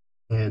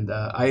 And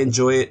I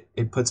enjoy it.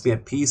 It puts me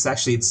at peace.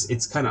 Actually,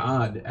 it's kind of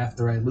odd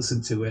after I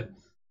listen to it.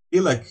 I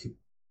feel like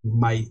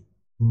my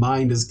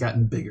mind has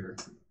gotten bigger.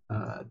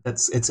 I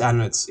don't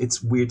know.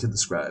 It's weird to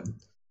describe,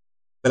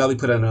 but I'll be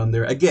putting it on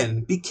there.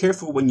 Again, be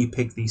careful when you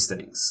pick these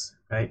things,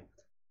 right?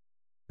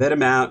 Vet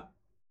them out.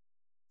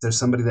 If there's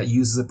somebody that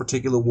uses a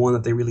particular one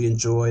that they really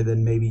enjoy,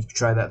 then maybe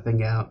try that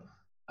thing out.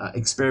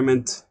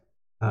 Experiment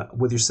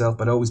with yourself,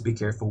 but always be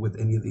careful with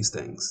any of these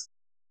things.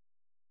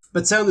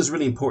 But sound is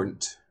really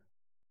important.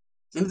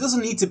 And it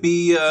doesn't need to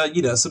be,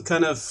 some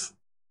kind of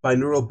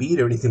binaural beat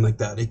or anything like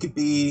that. It could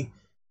be,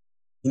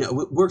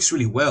 it works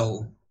really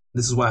well.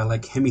 This is why I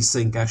like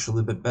Hemisync actually a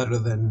little bit better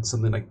than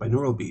something like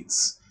binaural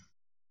beats.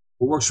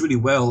 What works really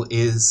well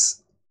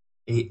is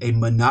a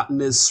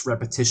monotonous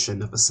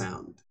repetition of a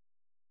sound.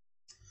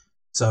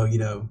 So,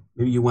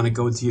 maybe you want to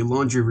go into your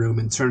laundry room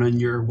and turn on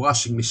your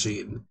washing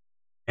machine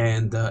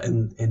and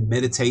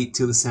meditate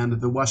to the sound of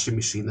the washing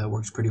machine. That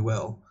works pretty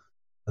well.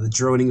 The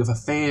droning of a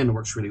fan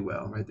works really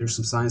well, right? There's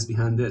some science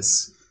behind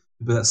this.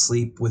 People that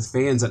sleep with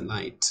fans at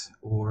night,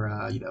 or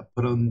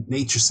put on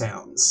nature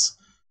sounds,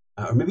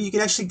 or maybe you can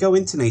actually go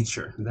into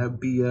nature.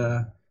 That'd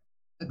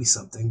be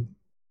something.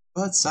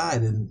 Go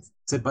outside and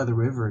sit by the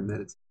river and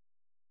meditate.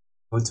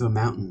 Go into a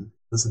mountain,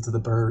 listen to the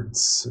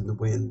birds and the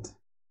wind.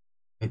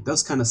 Right?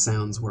 Those kind of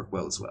sounds work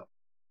well as well.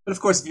 But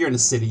of course, if you're in a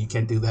city, you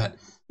can't do that.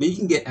 You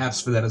can get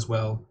apps for that as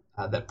well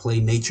that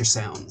play nature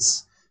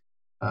sounds.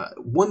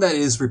 One that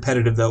is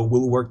repetitive, though,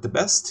 will work the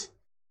best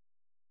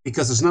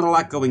because there's not a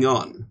lot going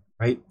on,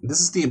 right? This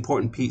is the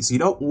important piece. You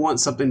don't want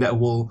something that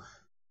will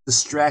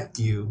distract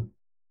you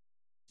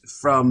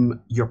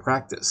from your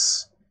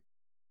practice.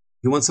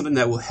 You want something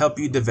that will help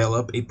you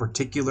develop a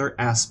particular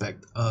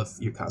aspect of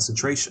your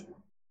concentration.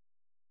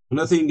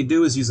 Another thing you can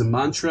do is use a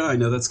mantra. I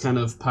know that's kind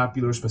of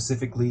popular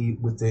specifically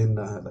within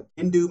like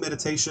Hindu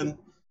meditation.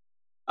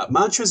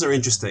 Mantras are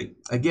interesting.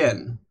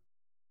 Again,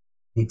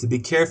 you need to be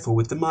careful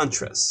with the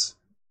mantras.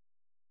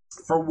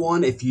 For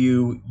one, if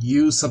you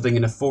use something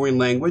in a foreign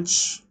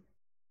language,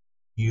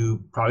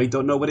 you probably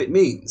don't know what it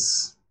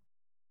means.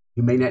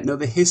 You may not know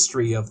the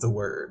history of the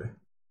word.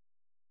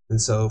 And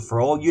so, for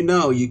all you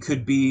know, you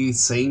could be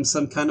saying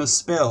some kind of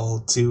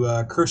spell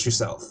to curse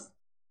yourself.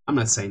 I'm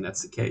not saying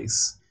that's the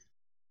case.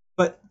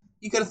 But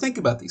you got to think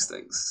about these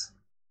things.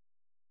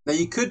 Now,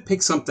 you could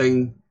pick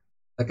something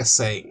like a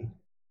saying.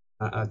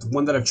 The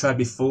one that I've tried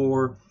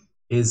before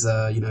is,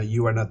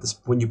 you are not this.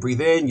 When you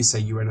breathe in, you say,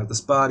 you are not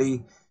this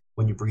body.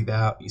 When you breathe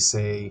out, you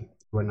say,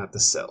 you are not the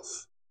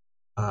self.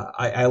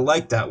 I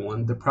like that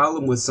one. The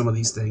problem with some of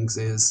these things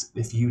is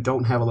if you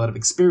don't have a lot of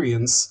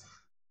experience,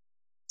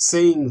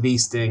 saying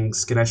these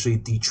things can actually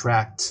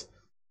detract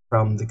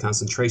from the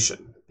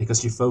concentration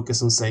because you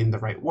focus on saying the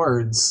right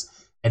words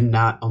and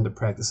not on the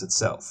practice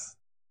itself.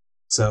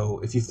 So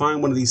if you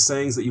find one of these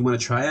sayings that you want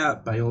to try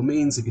out, by all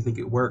means, if you think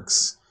it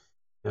works,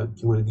 you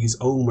want to use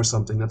Om or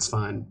something, that's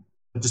fine.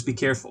 But just be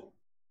careful.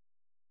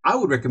 I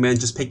would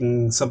recommend just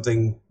picking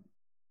something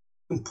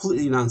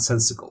completely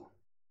nonsensical,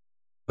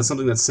 but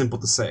something that's simple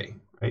to say,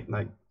 right?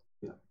 Like,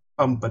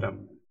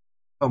 ba-dum,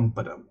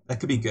 ba-dum. That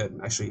could be good,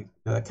 actually.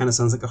 That kind of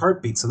sounds like a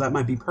heartbeat, so that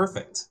might be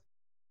perfect.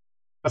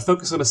 But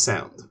focus on a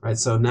sound, right?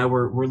 So now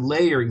we're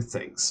layering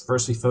things.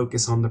 First, we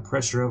focus on the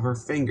pressure of our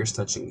fingers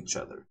touching each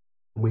other.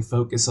 And we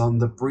focus on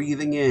the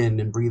breathing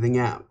in and breathing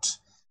out.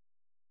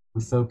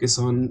 We focus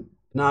on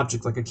an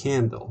object like a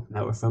candle.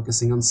 Now we're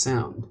focusing on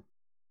sound.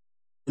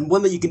 And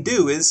one that you can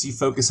do is you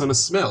focus on a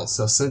smell.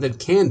 So scented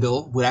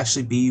candle would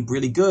actually be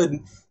really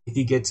good if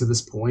you get to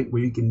this point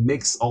where you can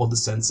mix all the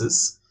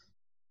senses.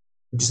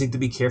 You just need to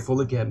be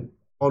careful again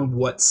on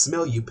what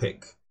smell you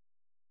pick.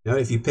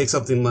 If you pick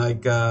something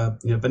like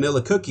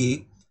vanilla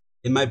cookie,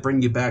 it might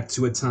bring you back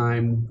to a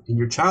time in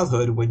your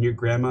childhood when your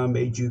grandma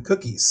made you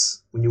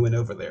cookies when you went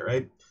over there,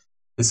 right?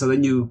 And so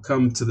then you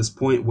come to this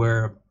point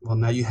where, well,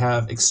 now you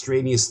have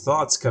extraneous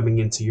thoughts coming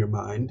into your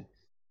mind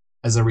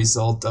as a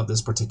result of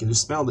this particular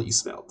smell that you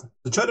smelled.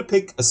 So try to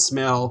pick a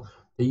smell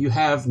that you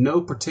have no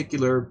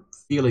particular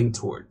feeling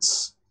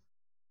towards.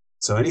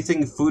 So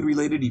anything food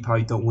related you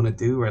probably don't want to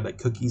do, right? Like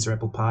cookies or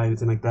apple pie,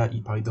 anything like that,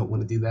 you probably don't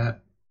want to do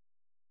that.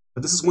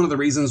 But this is one of the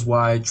reasons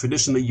why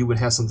traditionally you would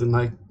have something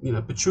like,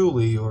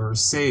 patchouli or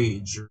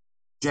sage or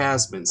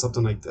jasmine,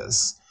 something like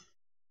this.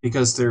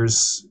 Because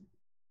there's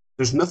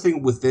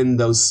nothing within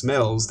those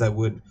smells that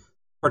would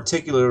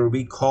particularly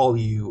recall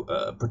you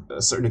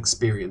a certain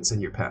experience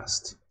in your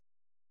past.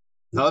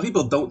 Now, a lot of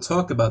people don't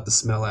talk about the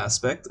smell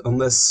aspect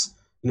unless,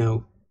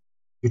 you're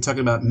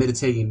talking about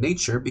meditating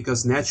nature,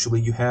 because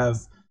naturally you have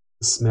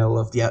the smell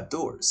of the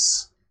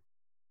outdoors.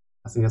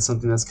 I think that's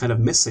something that's kind of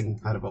missing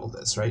out of all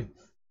this, right?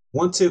 We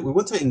want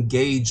to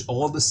engage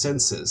all the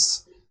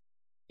senses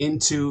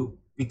into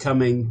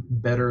becoming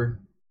better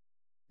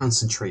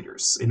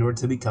concentrators in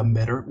order to become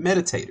better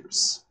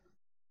meditators.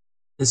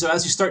 And so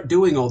as you start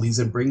doing all these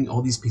and bringing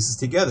all these pieces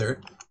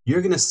together,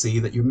 you're going to see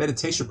that your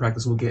meditation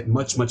practice will get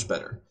much, much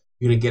better.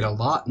 You're going to get a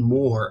lot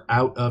more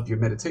out of your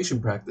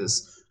meditation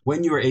practice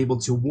when you're able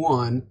to,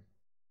 one,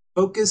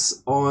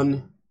 focus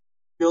on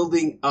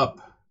building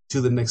up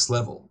to the next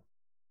level.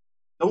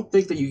 Don't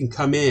think that you can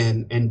come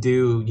in and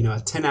do,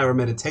 a 10-hour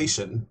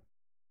meditation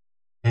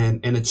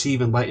and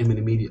achieve enlightenment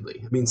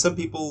immediately. I mean, some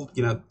people,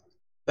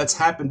 that's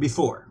happened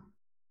before,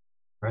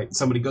 right?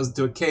 Somebody goes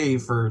into a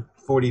cave for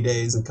 40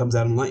 days and comes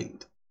out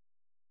enlightened.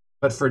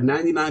 But for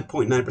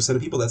 99.9%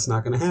 of people, that's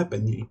not going to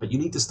happen. But you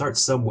need to start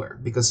somewhere,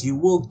 because you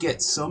will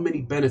get so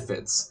many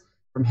benefits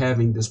from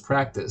having this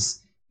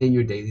practice in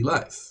your daily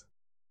life.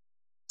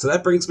 So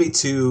that brings me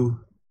to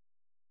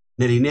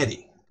Neti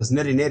Neti, because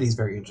Neti Neti is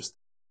very interesting.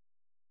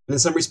 And in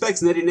some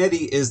respects, Neti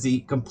Neti is the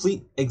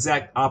complete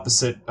exact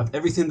opposite of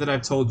everything that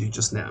I've told you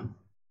just now.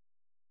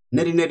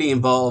 Neti Neti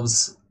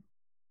involves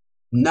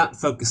not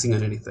focusing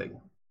on anything.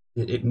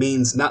 It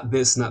means not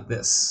this, not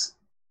this.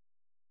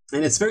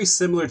 And it's very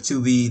similar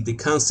to the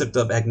concept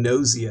of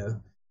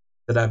agnosia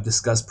that I've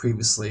discussed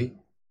previously,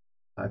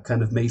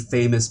 kind of made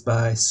famous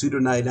by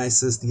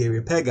Pseudo-Dionysius the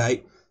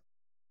Areopagite.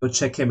 Go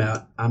check him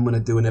out. I'm going to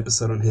do an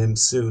episode on him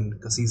soon,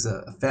 because he's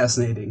a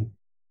fascinating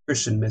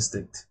Christian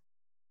mystic.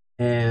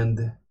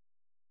 And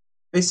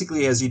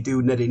basically, as you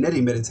do Neti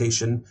Neti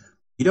meditation,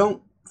 you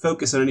don't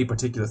focus on any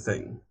particular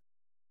thing.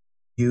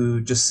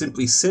 You just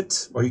simply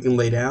sit, or you can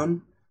lay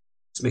down.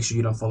 Just make sure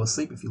you don't fall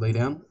asleep if you lay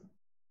down.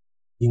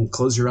 You can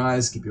close your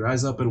eyes, keep your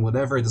eyes open,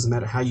 whatever. It doesn't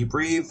matter how you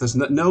breathe. There's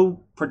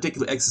no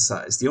particular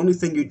exercise. The only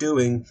thing you're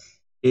doing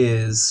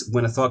is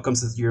when a thought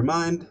comes into your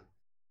mind,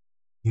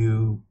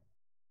 you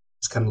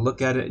just kind of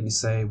look at it and you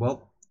say,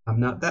 well, I'm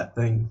not that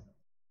thing.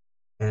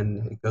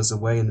 And it goes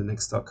away and the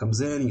next thought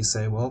comes in and you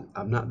say, well,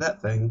 I'm not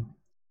that thing.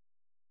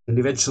 And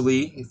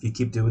eventually, if you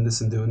keep doing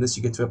this and doing this,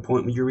 you get to a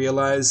point where you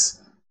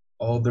realize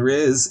all there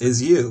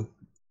is you,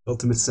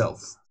 ultimate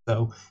self.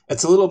 So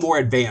it's a little more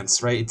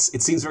advanced, right?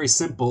 It seems very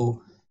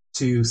simple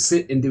to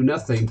sit and do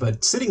nothing,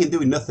 but sitting and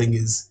doing nothing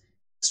is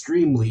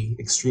extremely,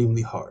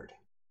 extremely hard.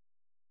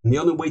 And the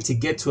only way to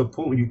get to a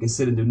point where you can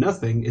sit and do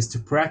nothing is to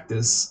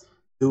practice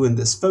doing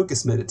this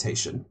focus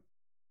meditation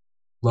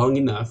long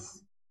enough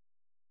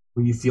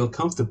where you feel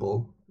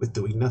comfortable with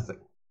doing nothing.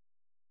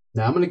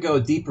 Now, I'm going to go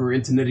deeper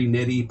into Neti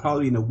Neti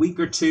probably in a week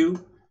or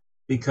two,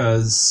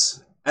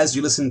 because as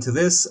you listen to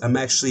this, I'm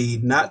actually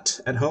not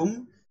at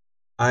home.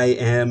 I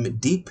am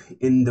deep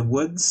in the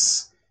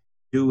woods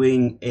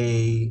doing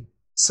a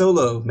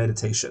solo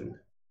meditation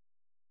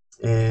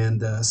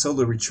and a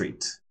solo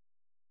retreat.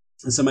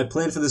 And so my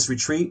plan for this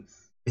retreat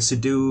is to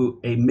do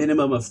a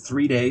minimum of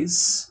 3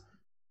 days.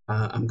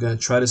 I'm going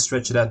to try to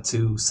stretch it out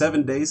to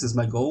 7 days is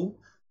my goal,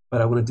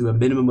 but I want to do a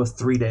minimum of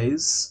 3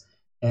 days.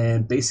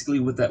 And basically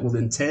what that will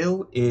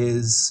entail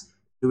is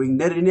doing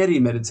Neti Neti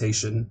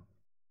meditation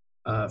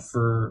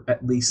for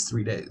at least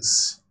 3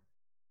 days.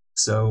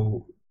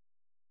 So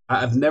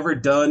I've never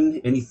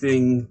done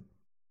anything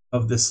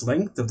of this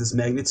length, of this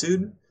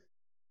magnitude.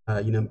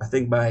 I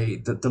think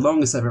the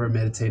longest I've ever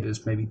meditated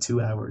is maybe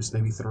 2 hours,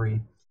 maybe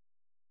three,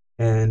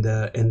 and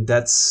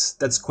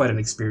that's quite an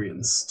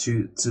experience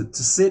to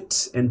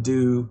sit and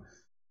do,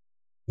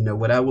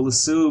 what I will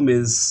assume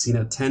is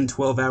 10,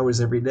 12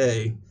 hours every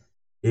day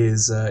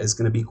is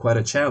going to be quite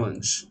a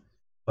challenge.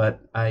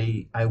 But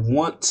I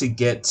want to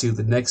get to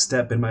the next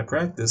step in my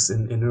practice,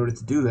 and in order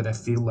to do that, I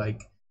feel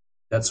like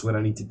that's what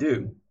I need to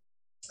do.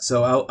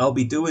 So I'll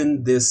be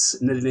doing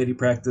this neti neti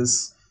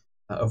practice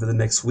over the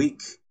next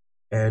week,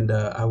 and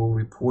I will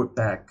report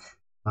back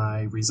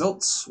my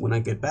results when I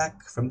get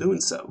back from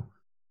doing so.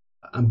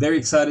 I'm very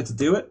excited to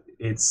do it.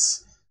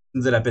 It's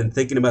something that I've been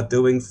thinking about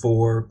doing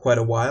for quite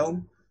a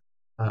while.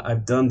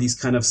 I've done these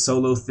kind of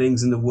solo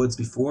things in the woods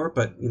before,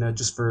 but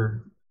just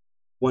for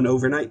one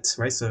overnight,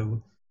 right?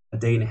 So a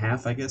day and a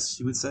half, I guess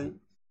you would say.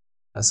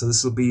 So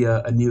this will be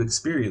a new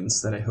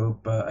experience that I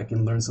hope I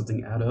can learn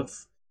something out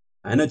of.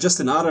 I know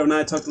Justin Otto and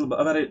I talked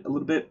about it a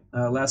little bit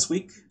last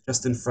week.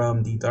 Justin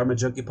from the Dharma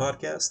Junkie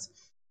podcast,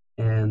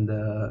 and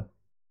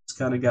it's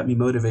kind of got me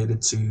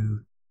motivated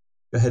to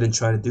go ahead and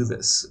try to do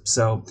this.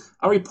 So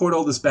I'll report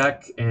all this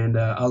back, and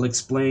I'll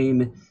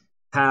explain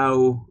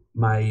how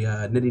my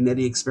neti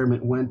neti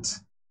experiment went,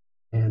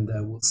 and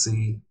we'll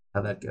see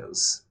how that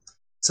goes.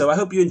 So I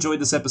hope you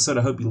enjoyed this episode.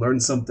 I hope you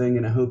learned something,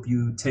 and I hope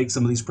you take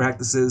some of these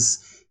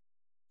practices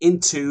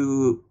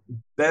into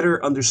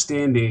better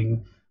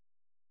understanding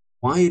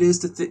why it is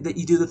that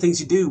you do the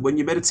things you do when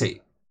you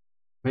meditate.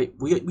 Right?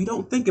 We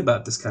don't think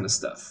about this kind of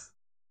stuff.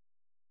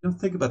 We don't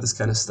think about this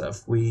kind of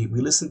stuff. We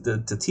listen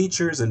to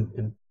teachers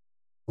and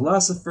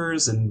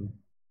philosophers and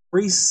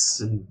priests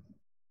and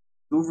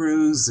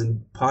gurus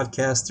and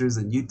podcasters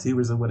and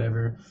YouTubers and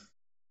whatever,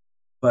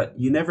 but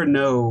you never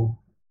know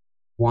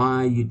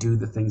why you do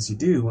the things you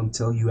do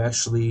until you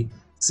actually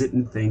sit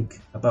and think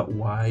about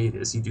why it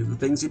is you do the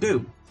things you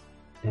do.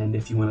 And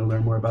if you want to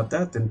learn more about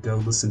that, then go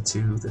listen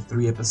to the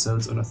 3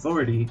 episodes on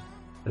authority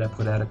that I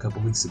put out a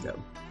couple weeks ago.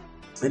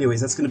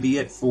 Anyways, that's going to be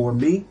it for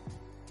me.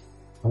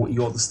 I want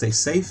you all to stay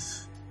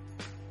safe,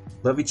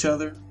 love each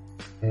other,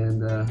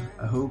 and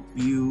I hope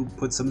you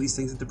put some of these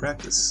things into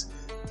practice.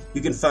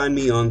 You can find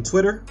me on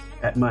Twitter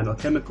at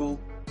MindAlchemical,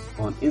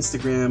 on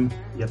Instagram,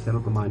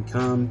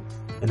 thealchemicalmind.com,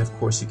 and of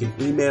course you can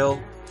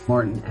email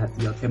Martin at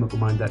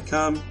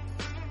thealchemicalmind.com.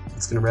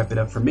 That's going to wrap it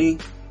up for me.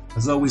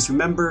 As always,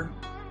 remember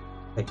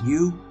that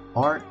you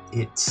are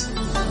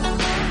it.